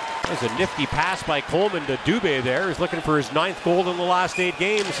 There's a nifty pass by Coleman to Dubé there. He's looking for his 9th goal in the last 8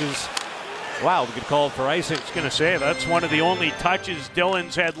 games. Wow, good call for icing. I was going to say, that's one of the only touches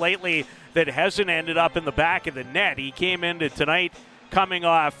Dylan's had lately that hasn't ended up in the back of the net. He came into tonight coming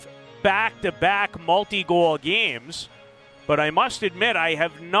off back-to-back multi-goal games. But I must admit, I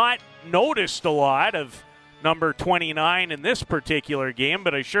have not noticed a lot of number 29 in this particular game,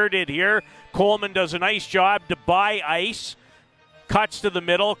 but I sure did here. Coleman does a nice job to buy ice. Cuts to the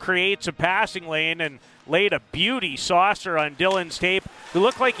middle, creates a passing lane, and laid a beauty saucer on Dylan's tape, who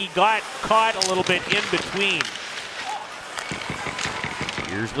looked like he got caught a little bit in between.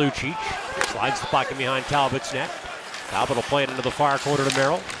 Here's Lucic. Slides the puck in behind Talbot's net. Talbot will play it into the far corner to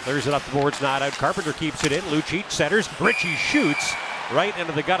Merrill. Clears it up the boards, not out. Carpenter keeps it in. Lucic centers. Ritchie shoots. right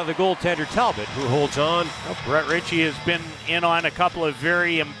into the gut of the goaltender Talbot, who holds on. Well, Brett Ritchie has been in on a couple of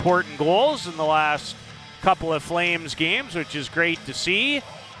very important goals in the last couple of Flames games, which is great to see.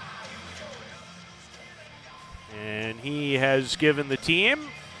 And he has given the team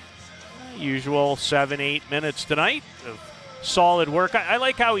usual 7-8 minutes tonight of solid work. I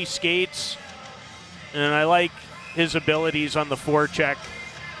like how he skates, and I like his abilities on the forecheck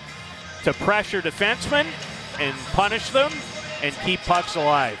to pressure defensemen and punish them and keep pucks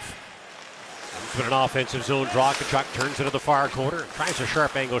alive. It's been an offensive zone draw. Tkachuk turns into the far corner, tries a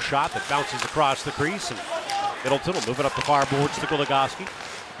sharp angle shot that bounces across the crease, and Middleton will move it up the far boards to Goligoski.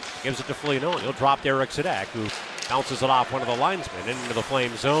 Gives it to Foligno, and he'll drop Derek Sadek, who bounces it off one of the linesmen into the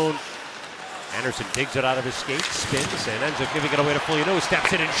Flame zone. Anderson digs it out of his skates, spins, and ends up giving it away to Foligno.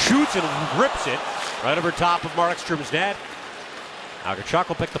 Steps in and shoots and rips it right over top of Markstrom's net. Now Tkachuk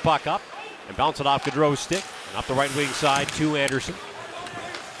will pick the puck up and bounce it off Gaudreau's stick and up the right wing side to Anderson.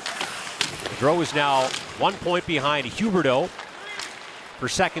 Gaudreau is now 1 point behind Huberdeau for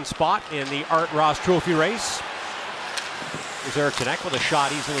second spot in the Art Ross Trophy race. Here's Eric Sadek with a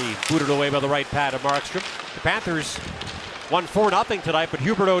shot easily booted away by the right pad of Markstrom. The Panthers won 4-0 tonight, but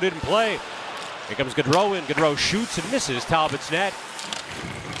Huberdeau didn't play. Here comes Gaudreau, and Gaudreau shoots and misses Talbot's net.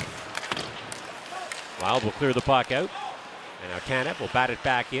 Wild will clear the puck out. And now Tanev will bat it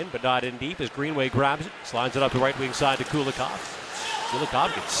back in, but not in deep as Greenway grabs it, slides it up the right wing side to Kulikov.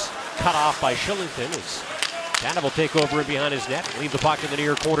 Kulikov gets cut off by Shillington as Tanev will take over in behind his net and leave the puck in the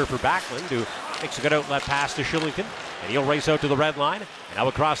near corner for Backlund, who makes a good outlet pass to Shillington. And he'll race out to the red line. And now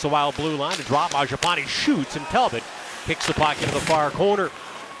across the Wild blue line to drop. Mangiapane shoots, and Talbot kicks the puck into the far corner.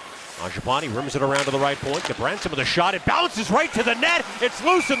 Mangiapane rims it around to the right point. Gabranson with a shot. It bounces right to the net. It's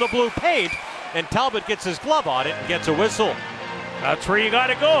loose in the blue paint. And Talbot gets his glove on it and gets a whistle. That's where you got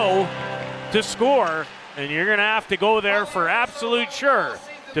to go to score. And you're going to have to go there for absolute sure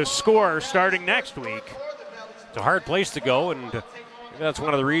to score starting next week. It's a hard place to go, and that's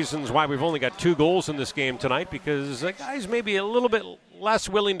one of the reasons why we've only got 2 goals in this game tonight, because the guys may be a little bit less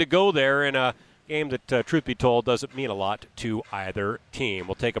willing to go there in a game that, truth be told, doesn't mean a lot to either team.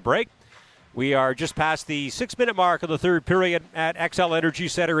 We'll take a break. We are just past the 6-minute mark of the third period at XL Energy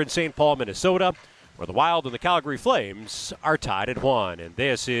Center in St. Paul, Minnesota, where the Wild and the Calgary Flames are tied at 1. And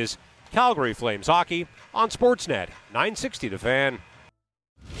this is Calgary Flames hockey on Sportsnet 960 The Fan.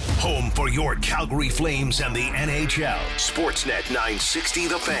 Home for your Calgary Flames and the NHL. Sportsnet 960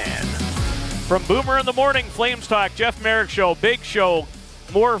 The Fan. From Boomer in the Morning, Flames Talk, Jeff Merrick Show, big show.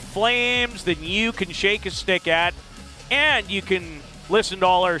 More Flames than you can shake a stick at. And you can listen to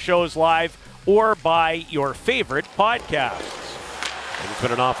all our shows live or by your favorite podcasts. And it's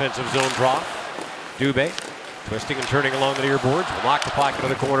been an offensive zone draw. Dubé twisting and turning along the near boards. Will lock the puck into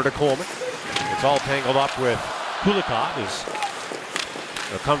the corner to Coleman. It's all tangled up with Kulikov.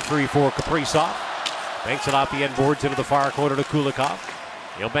 They'll come free for Kaprizov. Banks it off the end boards into the far corner to Kulikov.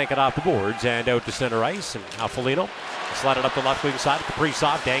 He'll bank it off the boards and out to center ice. And now Foligno slide it up the left wing side.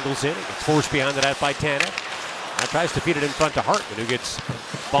 Kaprizov dangles in. It gets forced behind the net by Tanev. Now tries to feed it in front to Hartman, who gets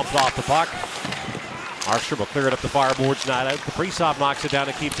bumped off the puck. Markstrom will clear it up the far boards, not out. Kaprizov knocks it down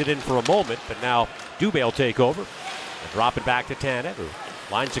and keeps it in for a moment, but now Dubé will take over and drop it back to Tanev, who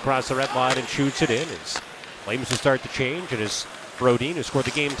lines across the red line and shoots it in. As Flames will start to change, and as Brodin, who scored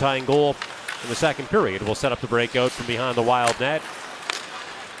the game-tying goal in the second period, will set up the breakout from behind the Wild net.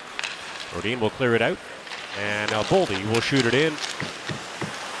 Brodin will clear it out, and now Boldy will shoot it in.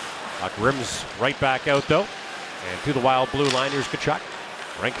 Puck rims right back out, though, and to the Wild blue line. Here's Tkachuk.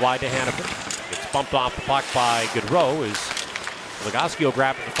 Rink wide to Hannafin. Gets bumped off the puck by Gaudreau as Legoski will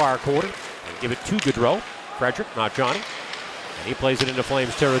grab it in the far corner and give it to Gaudreau. Frederick, not Johnny. And he plays it into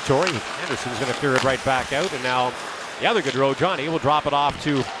Flames territory. Anderson's going to clear it right back out, and now the other Gaudreau, Johnny, will drop it off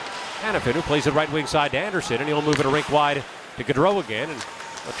to Hannafin, who plays it right wing side to Anderson, and he'll move it a rink wide to Gaudreau again, and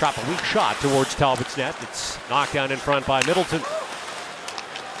he'll drop a weak shot towards Talbot's net. It's knocked down in front by Middleton.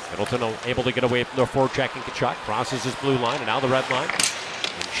 Middleton able to get away from the forechecking Tkachuk, crosses his blue line and now the red line,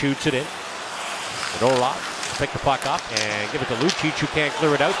 and shoots it in. Fedorov will pick the puck up and give it to Lucic, who can't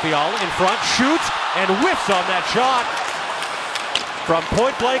clear it out. Fiala in front, shoots and whiffs on that shot. From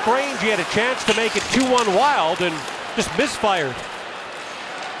point-blank range, he had a chance to make it 2-1 Wild and just misfired.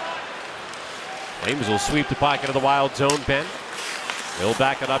 Flames will sweep the puck into the Wild zone. Ben will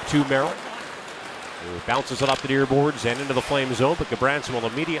back it up to Merrill, who bounces it up the near boards and into the Flame zone, but Gabranson will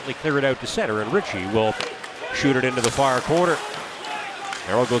immediately clear it out to center, and Ritchie will shoot it into the far corner.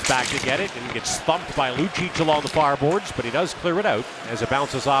 Merrill goes back to get it and gets thumped by Lucic along the far boards, but he does clear it out as it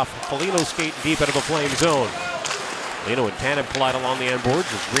bounces off Foligno skating deep into the Flame zone. Foligno and Tanev collide along the end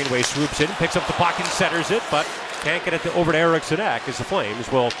boards as Greenway swoops in, picks up the puck and centers it, but Can't get it over to Eriksson Ek as the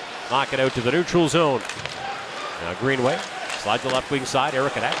Flames will knock it out to the neutral zone. Now Greenway slides the left wing side.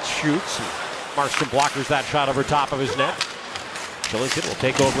 Eriksson Ek shoots. And Markstrom blockers that shot over top of his net. Billington will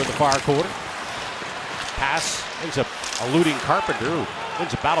take over in the far quarter. Pass ends up eluding Carpenter, who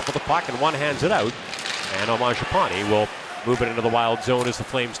wins a battle for the puck and one hands it out. And Mangiapane will move it into the Wild zone as the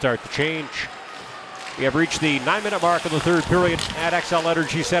Flames start to change. We have reached the 9-minute mark of the third period at XL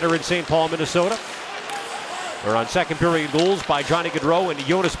Energy Center in St. Paul, Minnesota. We're on second period goals by Johnny Gaudreau and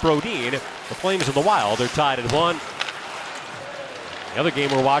Jonas Brodin. The Flames and the Wild are tied at 1. The other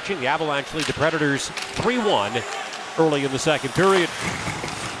game we're watching, the Avalanche lead the Predators 3-1 early in the second period.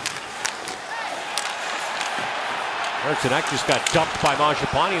 Eriksson Ek just got dumped by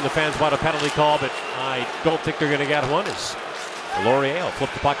Mangiapane, and the fans want a penalty call, but I don't think they're going to get one. As Laurier will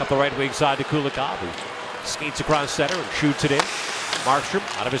flip the puck up the right wing side to Kulikov, who skates across center and shoots it in. Markstrom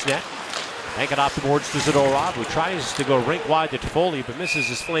out of his net. Tank it off the boards to Zadorov, who tries to go rink wide to Toffoli, but misses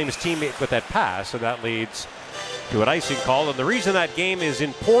his Flames teammate with that pass, and that leads to an icing call. And the reason that game is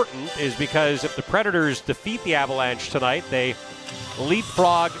important is because if the Predators defeat the Avalanche tonight, they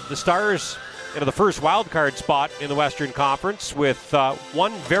leapfrog the Stars into the first wild card spot in the Western Conference with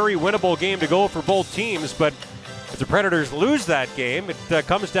one very winnable game to go for both teams. But if the Predators lose that game, it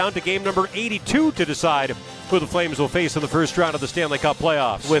comes down to game number 82 to decide who the Flames will face in the first round of the Stanley Cup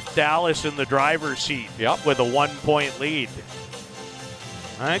playoffs. With Dallas in the driver's seat with a 1-point lead.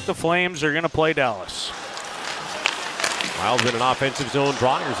 I think the Flames are going to play Dallas. Wild in an offensive zone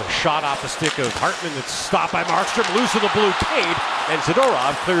draw. Here's a shot off the stick of Hartman that's stopped by Markstrom. Loose in the blue tape, and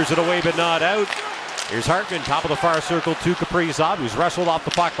Zadorov clears it away but not out. Here's Hartman, top of the far circle to Kaprizov, who's wrestled off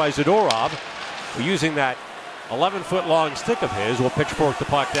the puck by Zadorov, who using that 11-foot long stick of his will pitchfork the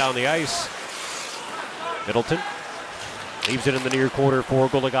puck down the ice. Middleton leaves it in the near quarter for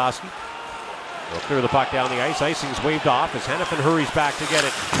Goligoski. He'll clear the puck down the ice. Icing's waved off as Hanifin hurries back to get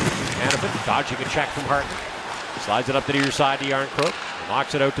it. Hanifin dodging a check from Hartman. Slides it up the near side to Yarncroke.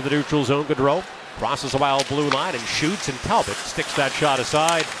 Knocks it out to the neutral zone. Gaudreau crosses the Wild blue line and shoots, and Talbot sticks that shot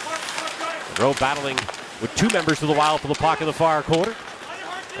aside. Gaudreau battling with two members of the Wild for the puck in the far quarter.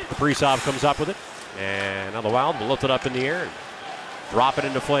 Kaprizov comes up with it. And now the Wild will lift it up in the air and drop it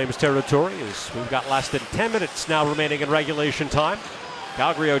into Flames territory as we've got less than 10 minutes now remaining in regulation time.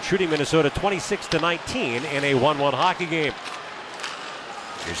 Calgary out shooting Minnesota 26-19 in a 1-1 hockey game.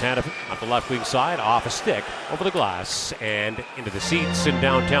 Here's Hanifin up the left wing side, off a stick, over the glass, and into the seats in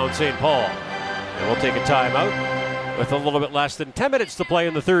downtown St. Paul. And we'll take a timeout with a little bit less than 10 minutes to play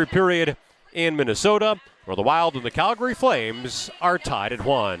in the third period in Minnesota, where the Wild and the Calgary Flames are tied at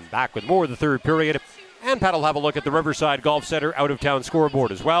 1. Back with more of the third period, and Pat will have a look at the Riverside Golf Center out-of-town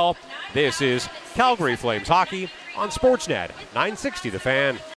scoreboard as well. This is Calgary Flames hockey on Sportsnet 960 The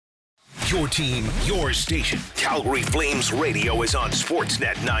Fan. Your team, your station. Calgary Flames Radio is on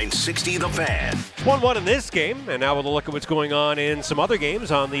Sportsnet 960 The Fan. 1-1 in this game, and now we'll look at what's going on in some other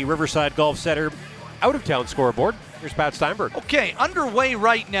games on the Riverside Golf Center out-of-town scoreboard. Here's Pat Steinberg. Okay, underway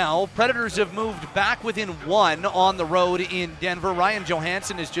right now. Predators have moved back within 1 on the road in Denver. Ryan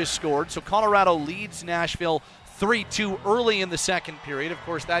Johansson has just scored, so Colorado leads Nashville 3-2 early in the second period. Of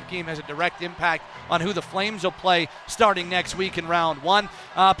course, that game has a direct impact on who the Flames will play starting next week in round 1.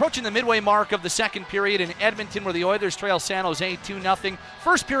 Approaching the midway mark of the second period in Edmonton, where the Oilers trail San Jose 2-0.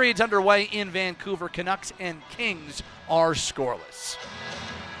 First period's underway in Vancouver. Canucks and Kings are scoreless.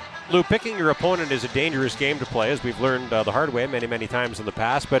 Lou, picking your opponent is a dangerous game to play, as we've learned the hard way many, many times in the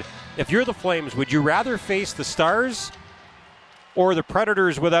past. But if you're the Flames, would you rather face the Stars or the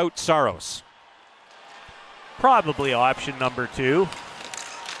Predators without Saros? Probably option number 2.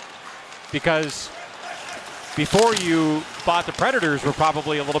 Because before you thought the Predators were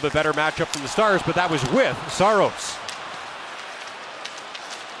probably a little bit better matchup than the Stars, but that was with Saros.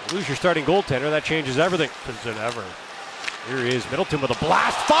 You lose your starting goaltender, that changes everything. Than ever. Here is Middleton with a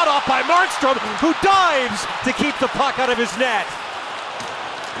blast, fought off by Markstrom, who dives to keep the puck out of his net.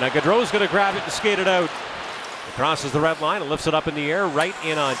 Now Gaudreau's going to grab it and skate it out. It crosses the red line and lifts it up in the air, right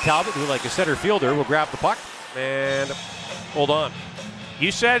in on Talbot, who, like a center fielder, will grab the puck and hold on.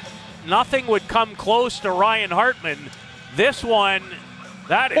 You said nothing would come close to Ryan Hartman. This one,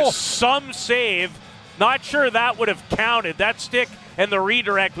 that is some save. Not sure that would have counted. That stick and the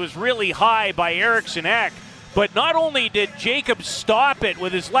redirect was really high by Eriksson Ek. But not only did Jacob stop it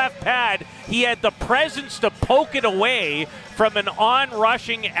with his left pad, he had the presence to poke it away from an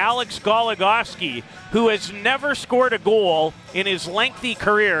on-rushing Alex Goligoski, who has never scored a goal in his lengthy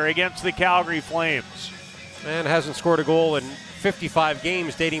career against the Calgary Flames. And hasn't scored a goal in 55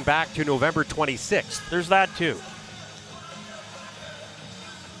 games dating back to November 26th. There's that too.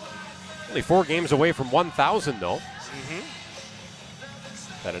 Only 4 games away from 1,000, though.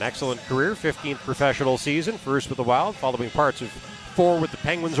 Had an excellent career, 15th professional season, first with the Wild, following parts of 4 with the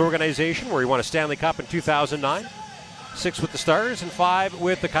Penguins organization, where he won a Stanley Cup in 2009, 6 with the Stars, and 5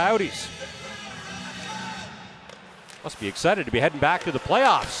 with the Coyotes. Must be excited to be heading back to the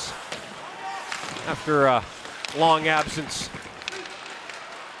playoffs after a long absence.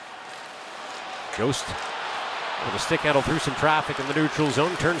 Ghost with a stick handle through some traffic in the neutral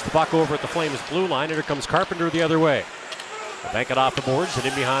zone, turns the puck over at the Flames blue line, and here comes Carpenter the other way. They'll bank it off the boards and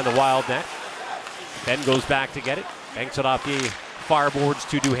in behind the Wild net. Ben goes back to get it, banks it off the far boards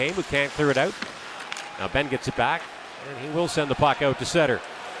to Duhaime, who can't clear it out. Now Ben gets it back, and he will send the puck out to center.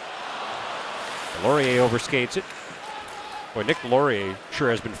 Laurier overskates it. Boy, Nick Laurier sure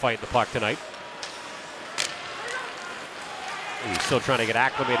has been fighting the puck tonight. He's still trying to get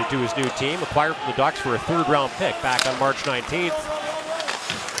acclimated to his new team. Acquired from the Ducks for a 3rd-round pick back on March 19th.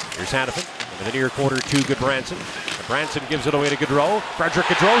 Here's Hanifin into the near quarter to Goodbranson. Goodbranson gives it away to Gaudreau. Frederick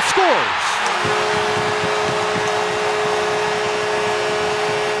Gaudreau scores!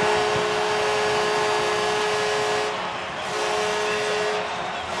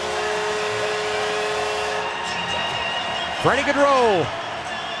 Freddie Gaudreau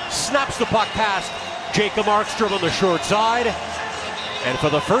snaps the puck past Jacob Markstrom on the short side. And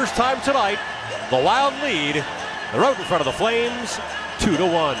for the first time tonight, the Wild lead. They're out in front of the Flames,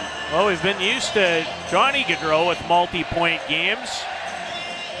 2-1. Well, we've been used to Johnny Gaudreau with multi-point games.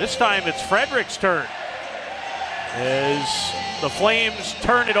 This time it's Frederick's turn. As the Flames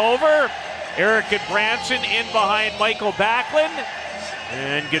turn it over, Eric Goodbranson in behind Michael Backlund.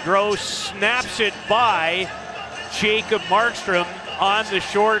 And Gaudreau snaps it by Jacob Markstrom on the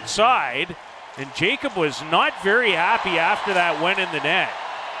short side. And Jacob was not very happy after that went in the net.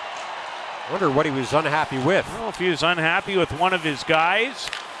 I wonder what he was unhappy with. I don't know if he was unhappy with one of his guys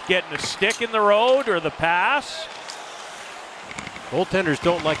getting a stick in the road or the pass. Goaltenders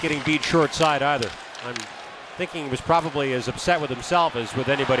don't like getting beat short side either. I'm thinking he was probably as upset with himself as with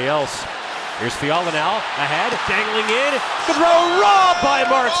anybody else. Here's Fiala now, ahead, dangling in. Gaudreau robbed by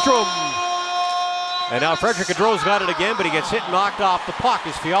Markstrom. And now Frederick Gaudreau's got it again, but he gets hit and knocked off the puck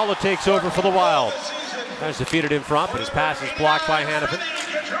as Fiala takes over for the Wild. Tries to feed it in front, but his pass is blocked by Hanifin.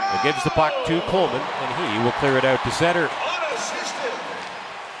 He gives the puck to Coleman, and he will clear it out to center.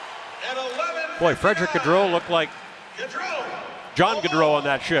 Boy, Frederick Gaudreau looked like John Gaudreau on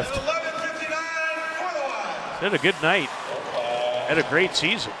that shift. Had a good night. Had a great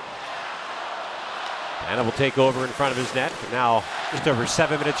season. Anna will take over in front of his net. Now just over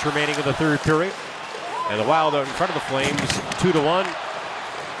 7 minutes remaining in the 3rd period. And the Wild out in front of the Flames, 2-1.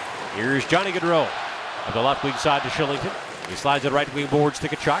 Here's Johnny Gaudreau of the left wing side to Shillington. He slides it right wing boards to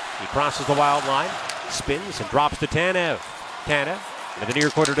Tkachuk. He crosses the Wild line, spins and drops to Tanev. Tanev into the near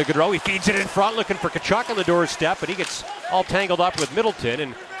quarter to Gaudreau. He feeds it in front, looking for Tkachuk on the doorstep, but he gets all tangled up with Middleton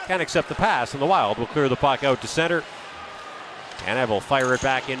and can't accept the pass. And the Wild will clear the puck out to center. Tanev will fire it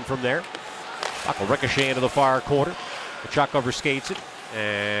back in from there. Puck will ricochet into the far corner. Tkachuk overskates it,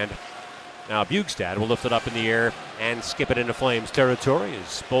 and now Bjugstad will lift it up in the air and skip it into Flames territory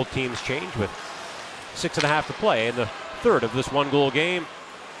as both teams change with 6.5 to play in the 3rd of this 1-goal game.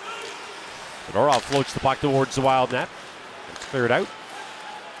 Fedorov floats the puck towards the Wild net. It's cleared out.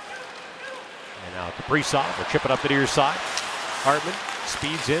 And now Kaprizov will chip it up the near side. Hartman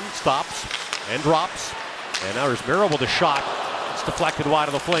speeds in, stops, and drops. And now there's Merrill with a shot. It's deflected wide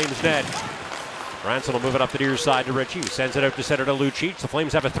of the Flames net. Branson will move it up the near side to Ritchie, who sends it out to center to Lucic. The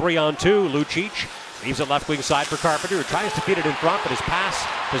Flames have a 3-on-2. Lucic leaves it left wing side for Carpenter, who tries to feed it in front, but his pass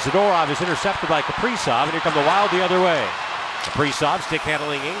to Zadorov is intercepted by Kaprizov, and here come the Wild the other way. Kaprizov stick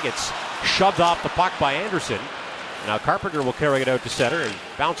handling in, gets shoved off the puck by Anderson. Now Carpenter will carry it out to center and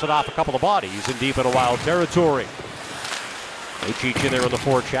bounce it off a couple of bodies in deep in a Wild territory. Lucic in there on the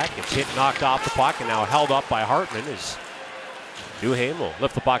forecheck, gets hit, knocked off the puck, and now held up by Hartman as Duhaime will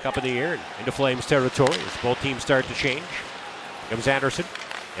lift the puck up in the air and into Flames territory as both teams start to change. Here comes Anderson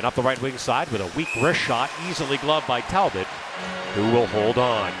and up the right wing side with a weak wrist shot, easily gloved by Talbot, who will hold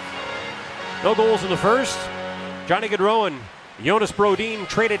on. No goals in the first. Johnny Gaudreau and Jonas Brodin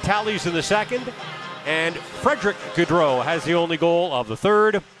traded tallies in the second, and Frederick Gaudreau has the only goal of the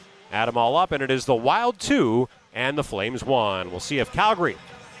third. Add them all up, and it is the Wild 2 and the Flames 1. We'll see if Calgary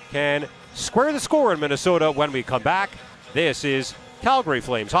can square the score in Minnesota when we come back. This is Calgary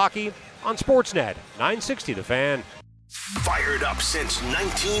Flames hockey on Sportsnet 960 The Fan. Fired up since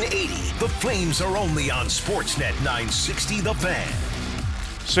 1980, the Flames are only on Sportsnet 960 The Fan.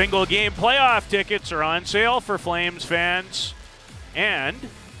 Single game playoff tickets are on sale for Flames fans, and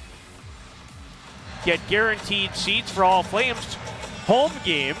get guaranteed seats for all Flames home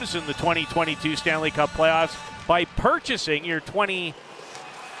games in the 2022 Stanley Cup playoffs by purchasing your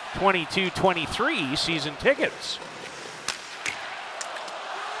 2022-23 season tickets.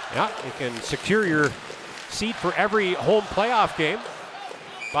 Yeah, you can secure your seat for every home playoff game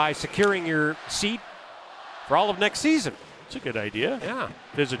by securing your seat for all of next season. That's a good idea. Yeah.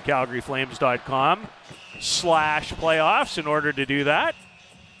 Visit calgaryflames.com/playoffs in order to do that.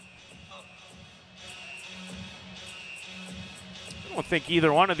 I don't think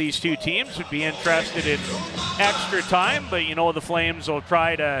either one of these two teams would be interested in extra time, but you know the Flames will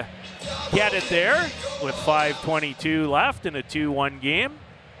try to get it there with 5:22 left in a 2-1 game.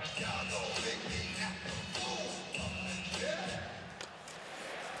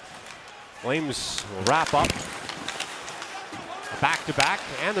 Flames will wrap up a back-to-back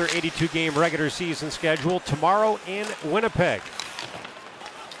and their 82-game regular season schedule tomorrow in Winnipeg.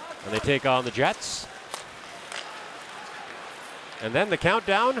 And they take on the Jets. And then the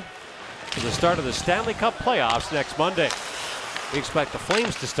countdown to the start of the Stanley Cup playoffs next Monday. We expect the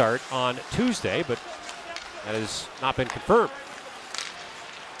Flames to start on Tuesday, but that has not been confirmed.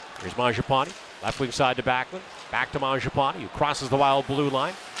 Here's Mangiapane, left wing side to Backlund. Back to Mangiapane, who crosses the Wild blue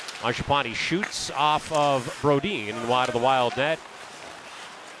line. Mangiapane shoots off of Brodin and wide of the Wild net.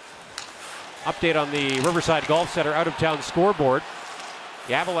 Update on the Riverside Golf Center out-of-town scoreboard.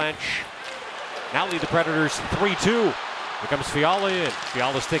 The Avalanche now lead the Predators 3-2. Here comes Fiala in.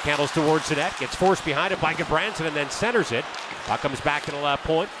 Fiala's stick handles towards the net. Gets forced behind it by Gudbranson and then centers it. Puck comes back to the left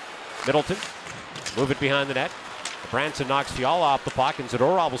point. Middleton move it behind the net. Gudbranson knocks Fiala off the puck and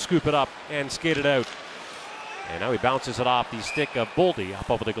Zadorov will scoop it up and skate it out. And now he bounces it off the stick of Boldy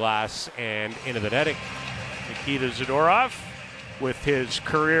up over the glass and into the netting. Nikita Zadorov with his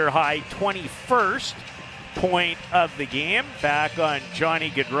career-high 21st point of the game, back on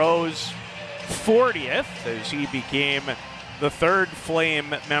Johnny Gaudreau's 40th as he became the third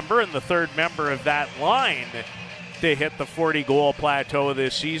Flame member and the third member of that line to hit the 40-goal plateau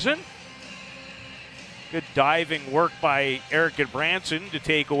this season. Good diving work by Eric Gudbranson to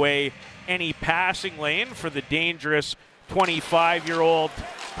take away any passing lane for the dangerous 25-year-old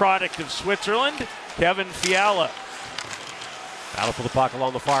product of Switzerland, Kevin Fiala. Battle for the puck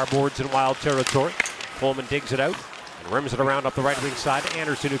along the far boards in Wild territory. Coleman digs it out and rims it around up the right wing side to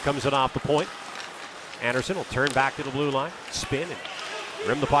Anderson, who comes in off the point. Anderson will turn back to the blue line, spin and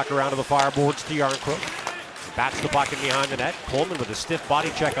rim the puck around to the far boards to Yarncrook. Bats the puck in behind the net. Coleman with a stiff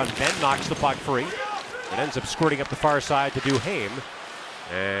body check on Ben knocks the puck free. It ends up squirting up the far side to Duhaime.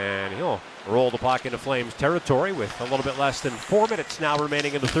 And he'll roll the puck into Flames territory with a little bit less than 4 minutes now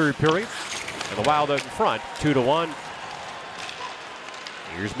remaining in the third period. And the Wild out in front, 2-1.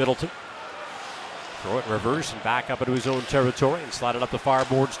 Here's Middleton. Throw it in reverse and back up into his own territory and slide it up the far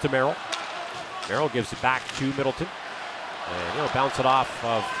boards to Merrill. Merrill gives it back to Middleton. And he'll bounce it off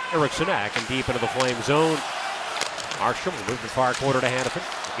of Eriksson Ek and deep into the Flames zone. Markstrom will move the far corner to Hannafin.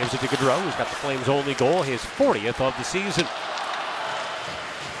 Gives it to Gaudreau, who's got the Flames' only goal, his 40th of the season.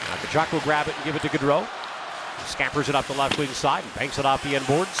 Now Tkachuk will grab it and give it to Gaudreau. Scampers it up the left wing side and banks it off the end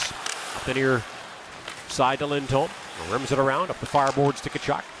boards. Up the near side to Lindholm. Rims it around up the far boards to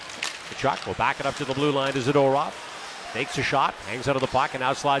Tkachuk. Tkachuk will back it up to the blue line to Zadorov. Takes a shot, hangs out of the puck, and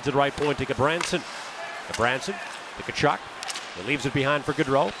now slides it right point to Gudbranson. Gudbranson to Tkachuk. He leaves it behind for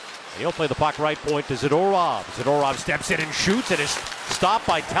Gaudreau. And he'll play the puck right point to Zadorov. Zadorov steps in and shoots. It is stopped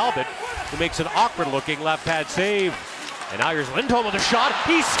by Talbot, who makes an awkward-looking left pad save. And now here's Lindholm with a shot.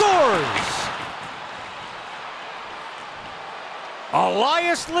 He scores!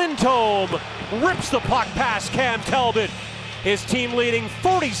 Elias Lindholm rips the puck past Cam Talbot. His team-leading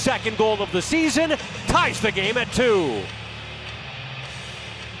 42nd goal of the season ties the game at 2.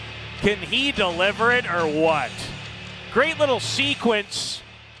 Can he deliver it or what? Great little sequence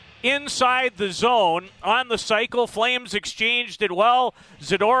inside the zone on the cycle. Flames exchanged it well.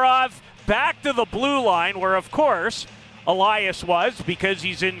 Zadorov back to the blue line where, of course, Elias was, because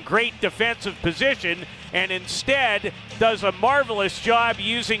he's in great defensive position, and instead does a marvelous job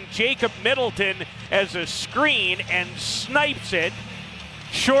using Jacob Middleton as a screen and snipes it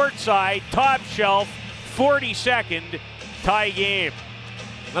short side, top shelf, 42nd, tie game.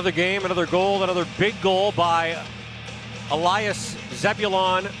 Another game, another goal, another big goal by Elias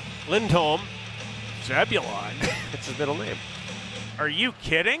Zebulon Lindholm. Zebulon? That's his middle name. Are you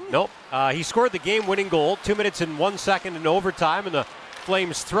kidding? Nope. He scored the game-winning goal 2 minutes and 1 second in overtime in the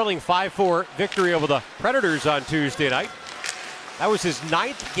Flames' thrilling 5-4 victory over the Predators on Tuesday night. That was his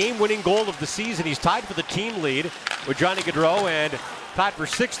 9th game-winning goal of the season. He's tied for the team lead with Johnny Gaudreau and tied for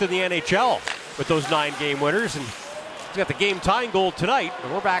 6th in the NHL with those 9 game winners. And he's got the game-tying goal tonight.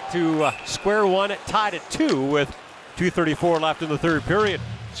 And we're back to square one, tied at 2 with 2:34 left in the third period.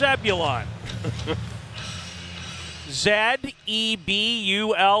 Zebulon. Zebulon.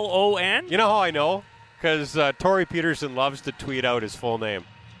 You know how I know? Because Torrey Peterson loves to tweet out his full name.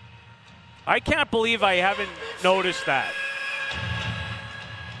 I can't believe I haven't noticed that.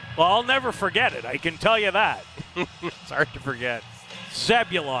 Well, I'll never forget it. I can tell you that. It's hard to forget.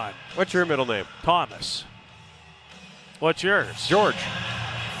 Zebulon. What's your middle name? Thomas. What's yours? George.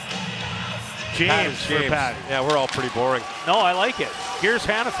 James for Patty. Yeah, we're all pretty boring. No, I like it. Here's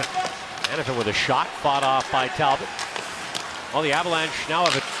Hannafin. Hannafin with a shot fought off by Talbot. Well, the Avalanche now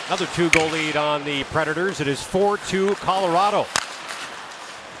have another 2-goal lead on the Predators. It is 4-2 Colorado.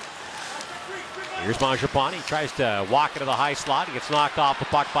 Here's Mangiapane. He tries to walk into the high slot. He gets knocked off the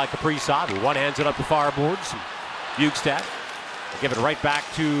puck by Kaprizov, who one-hands it up the far boards. Bukestad give it right back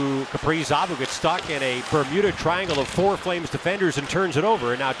to Kaprizov, who gets stuck in a Bermuda triangle of 4 Flames defenders and turns it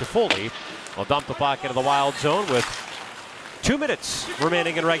over. And now Toffoli will dump the puck into the Wild zone with 2 minutes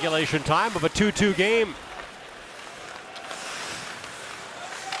remaining in regulation time of a 2-2 game.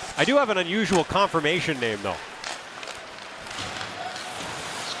 I do have an unusual confirmation name, though.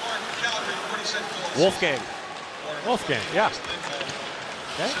 Wolfgang. Wolfgang. Yeah.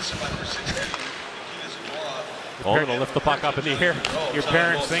 Okay. Going to lift the puck up in the air. Your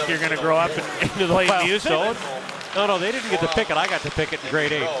parents think you're going to grow up into the Wild zone? No, they didn't get to pick it. I got to pick it in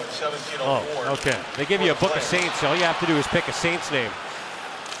grade 8. Oh, okay. They give you a book of Saints. All you have to do is pick a Saint's name.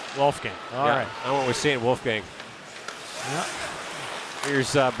 Wolfgang. All right. I went with Saint Wolfgang. Yeah.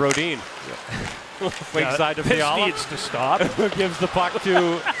 Here's Brodin. Wing side to Fiala. This needs to stop. Gives the puck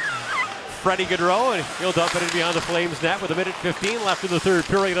to Freddie Gaudreau, and he'll dump it in behind the Flames net with 1:15 left in the third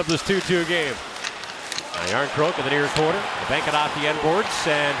period of this 2-2 game. Now Yarncroke in the near corner. They bank it off the end boards,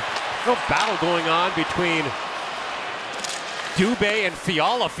 and no battle going on between Dubé and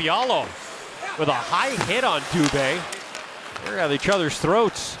Fiala. Fiala with a high hit on Dubé. They're at each other's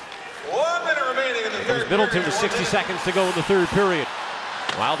throats. 1 minute remaining in the third. Middleton with 60 seconds to go in the third period.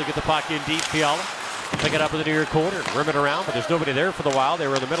 Wild to get the puck in deep. Fiala pick it up in the near corner and rim it around, but there's nobody there for the Wild. They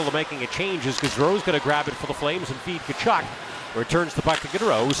were in the middle of making a change as Gaudreau's going to grab it for the Flames and feed Tkachuk. Returns the puck to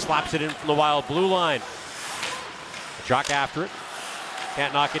Gaudreau, who slaps it in from the Wild blue line. Tkachuk after it.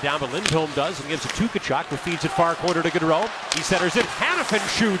 Can't knock it down, but Lindholm does and gives it to Tkachuk, who feeds it far corner to Gaudreau. He centers it. Hannafin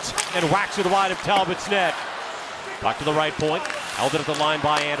shoots and whacks it wide of Talbot's net. Puck to the right point. Held it at the line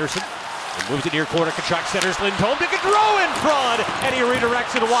by Anderson. And moves it near corner. Tkachuk centers Lindholm to Gaudreau in front. And he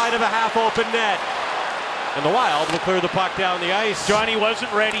redirects it wide of a half-open net. And the Wild will clear the puck down the ice. Johnny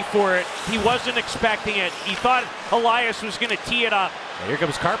wasn't ready for it. He wasn't expecting it. He thought Elias was going to tee it up. And here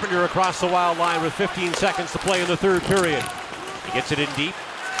comes Carpenter across the Wild line with 15 seconds to play in the third period. He gets it in deep.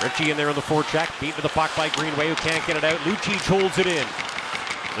 Ritchie in there on the forecheck. Beat to the puck by Greenway, who can't get it out. Lucic holds it in.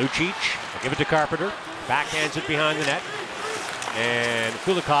 Lucic will give it to Carpenter. Backhands it behind the net. And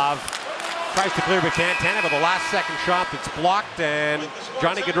Kulikov tries to clear, but can't. Tanev with a last-second shot that's blocked. And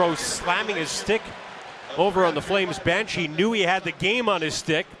Johnny Gaudreau slamming his stick over on the Flames bench. He knew he had the game on his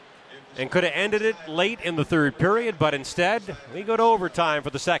stick and could have ended it late in the third period, but instead we go to overtime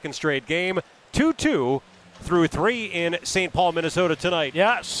for the second straight game. 2-2 through 3 in St. Paul, Minnesota tonight.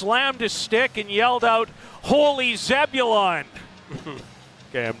 Yeah, slammed his stick and yelled out, "Holy Zebulon!"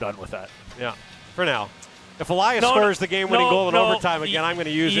 Okay, I'm done with that. Yeah, for now. If Elias scores the game-winning goal in overtime again, I'm going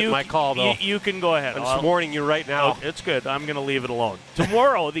to use it in my call, though. You can go ahead. I'm warning you right now. Oh, it's good. I'm going to leave it alone.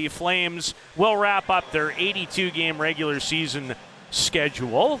 Tomorrow, the Flames will wrap up their 82-game regular season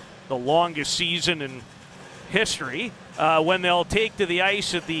schedule, the longest season in history, when they'll take to the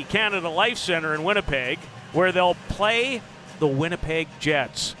ice at the Canada Life Centre in Winnipeg, where they'll play the Winnipeg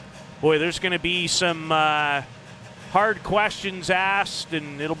Jets. Boy, there's going to be some hard questions asked,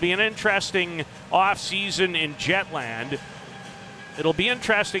 and it'll be an interesting off-season in Jetland. It'll be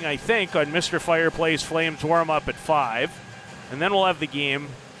interesting, I think, on Mr. Fireplace Flames warm-up at 5, and then we'll have the game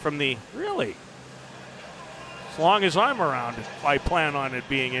from the, really, as long as I'm around, I plan on it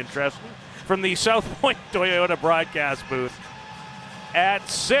being interesting, from the South Point Toyota broadcast booth at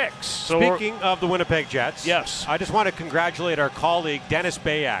 6. So speaking of the Winnipeg Jets, yes, I just want to congratulate our colleague Dennis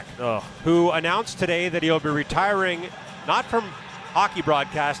Bayak, who announced today that he'll be retiring not from hockey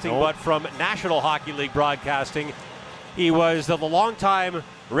broadcasting, but from National Hockey League broadcasting. He was the longtime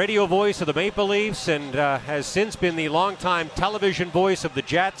radio voice of the Maple Leafs and has since been the longtime television voice of the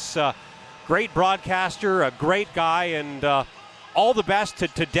Jets. Great broadcaster, a great guy, and all the best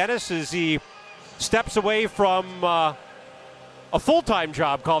to Dennis as he steps away from a full-time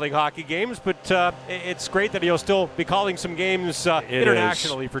job calling hockey games, but it's great that he'll still be calling some games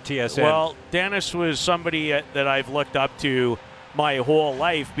internationally for TSN. Well, Dennis was somebody that I've looked up to my whole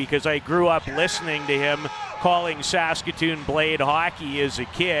life because I grew up listening to him calling Saskatoon Blade hockey as a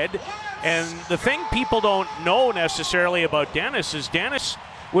kid. And the thing people don't know necessarily about Dennis is Dennis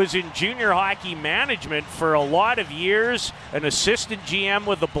was in junior hockey management for a lot of years, an assistant GM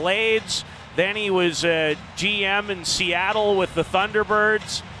with the Blades. Then he was a GM in Seattle with the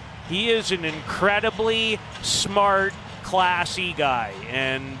Thunderbirds. He is an incredibly smart, classy guy.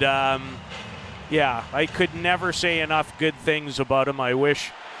 And, I could never say enough good things about him. I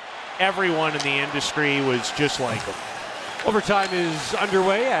wish everyone in the industry was just like him. Overtime is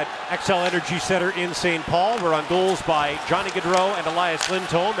underway at XL Energy Center in St. Paul. We're on goals by Johnny Gaudreau and Elias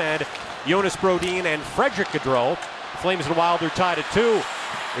Lindholm and Jonas Brodin and Frederick Gaudreau. Flames and Wild are tied at 2.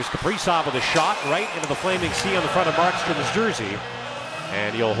 There's Kaprizov with a shot right into the flaming C on the front of Markstrom's jersey.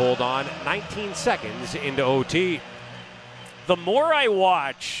 And he'll hold on 19 seconds into OT. The more I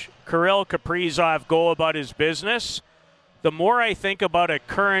watch Kirill Kaprizov go about his business, the more I think about a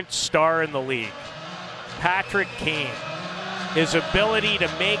current star in the league, Patrick Kane. His ability to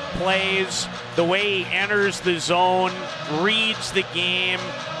make plays, the way he enters the zone, reads the game,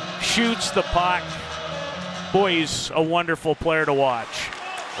 shoots the puck. Boy, he's a wonderful player to watch.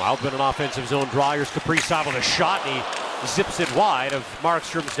 Wild been an offensive zone draw. Here's Kaprizov with a shot, and he zips it wide of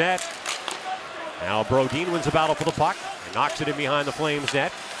Markstrom's net. Now Brodin wins the battle for the puck and knocks it in behind the Flames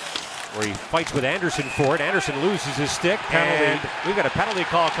net, where he fights with Anderson for it. Anderson loses his stick, and we've got a penalty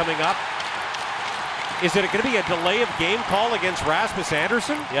call coming up. Is it going to be a delay of game call against Rasmus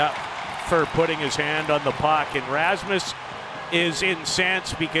Anderson? Yeah, for putting his hand on the puck. And Rasmus is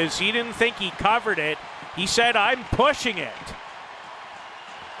incensed because he didn't think he covered it. He said, "I'm pushing it."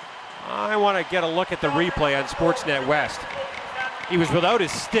 I want to get a look at the replay on Sportsnet West. He was without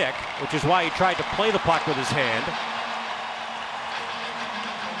his stick, which is why he tried to play the puck with his hand.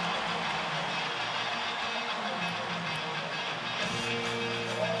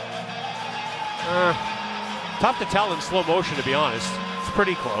 Tough to tell in slow motion, to be honest. It's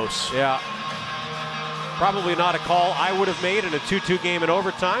pretty close. Yeah. Probably not a call I would have made in a 2-2 game in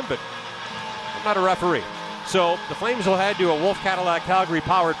overtime, but I'm not a referee. So the Flames will head to a Wolf Cadillac Calgary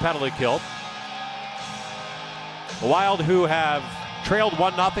powered penalty kill. The Wild, who have trailed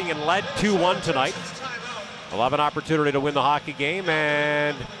 1-0 and led 2-1 tonight, will have an opportunity to win the hockey game.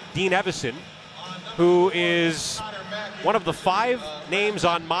 And Dean Evason, who is one of the 5 names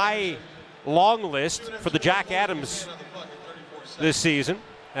on my long list for the Jack Adams this season,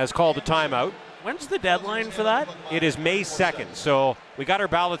 has called a timeout. When's the deadline for that? It is May 2nd. So we got our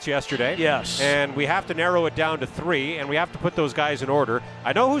ballots yesterday. Yes. And we have to narrow it down to 3, and we have to put those guys in order.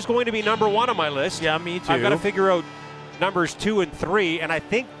 I know who's going to be number 1 on my list. Yeah, me too. I've got to figure out numbers 2 and 3, and I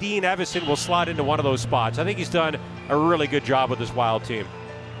think Dean Evason will slot into one of those spots. I think he's done a really good job with this Wild team.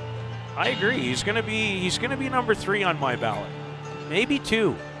 I agree. He's going to be number 3 on my ballot. Maybe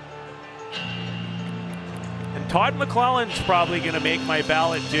 2. And Todd McClellan's probably going to make my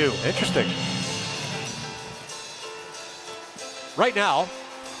ballot too. Interesting. Right now,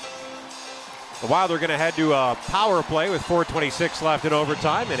 the Wild are going to head to a power play with 4:26 left in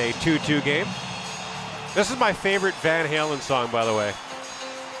overtime in a 2-2 game. This is my favorite Van Halen song, by the way.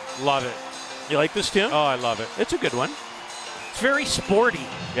 Love it. You like this tune? Oh, I love it. It's a good one. It's very sporty.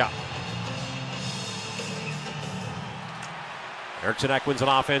 Yeah. Eriksson Ek wins an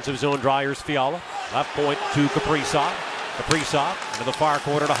offensive zone draw. Here's Fiala. Left point to Kaprizov. Kaprizov into the far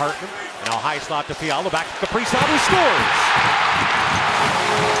corner to Hartman. And now high slot to Fiala. Back to Kaprizov, who scores!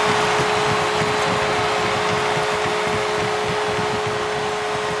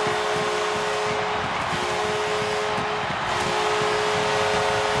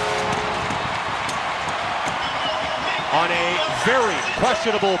 On a very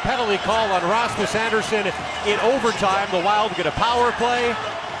questionable penalty call on Rasmus Anderson in overtime, the Wild get a power play,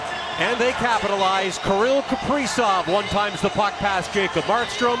 and they capitalize. Kirill Kaprizov one-times the puck past Jacob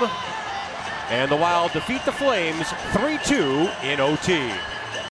Markstrom, and the Wild defeat the Flames 3-2 in OT.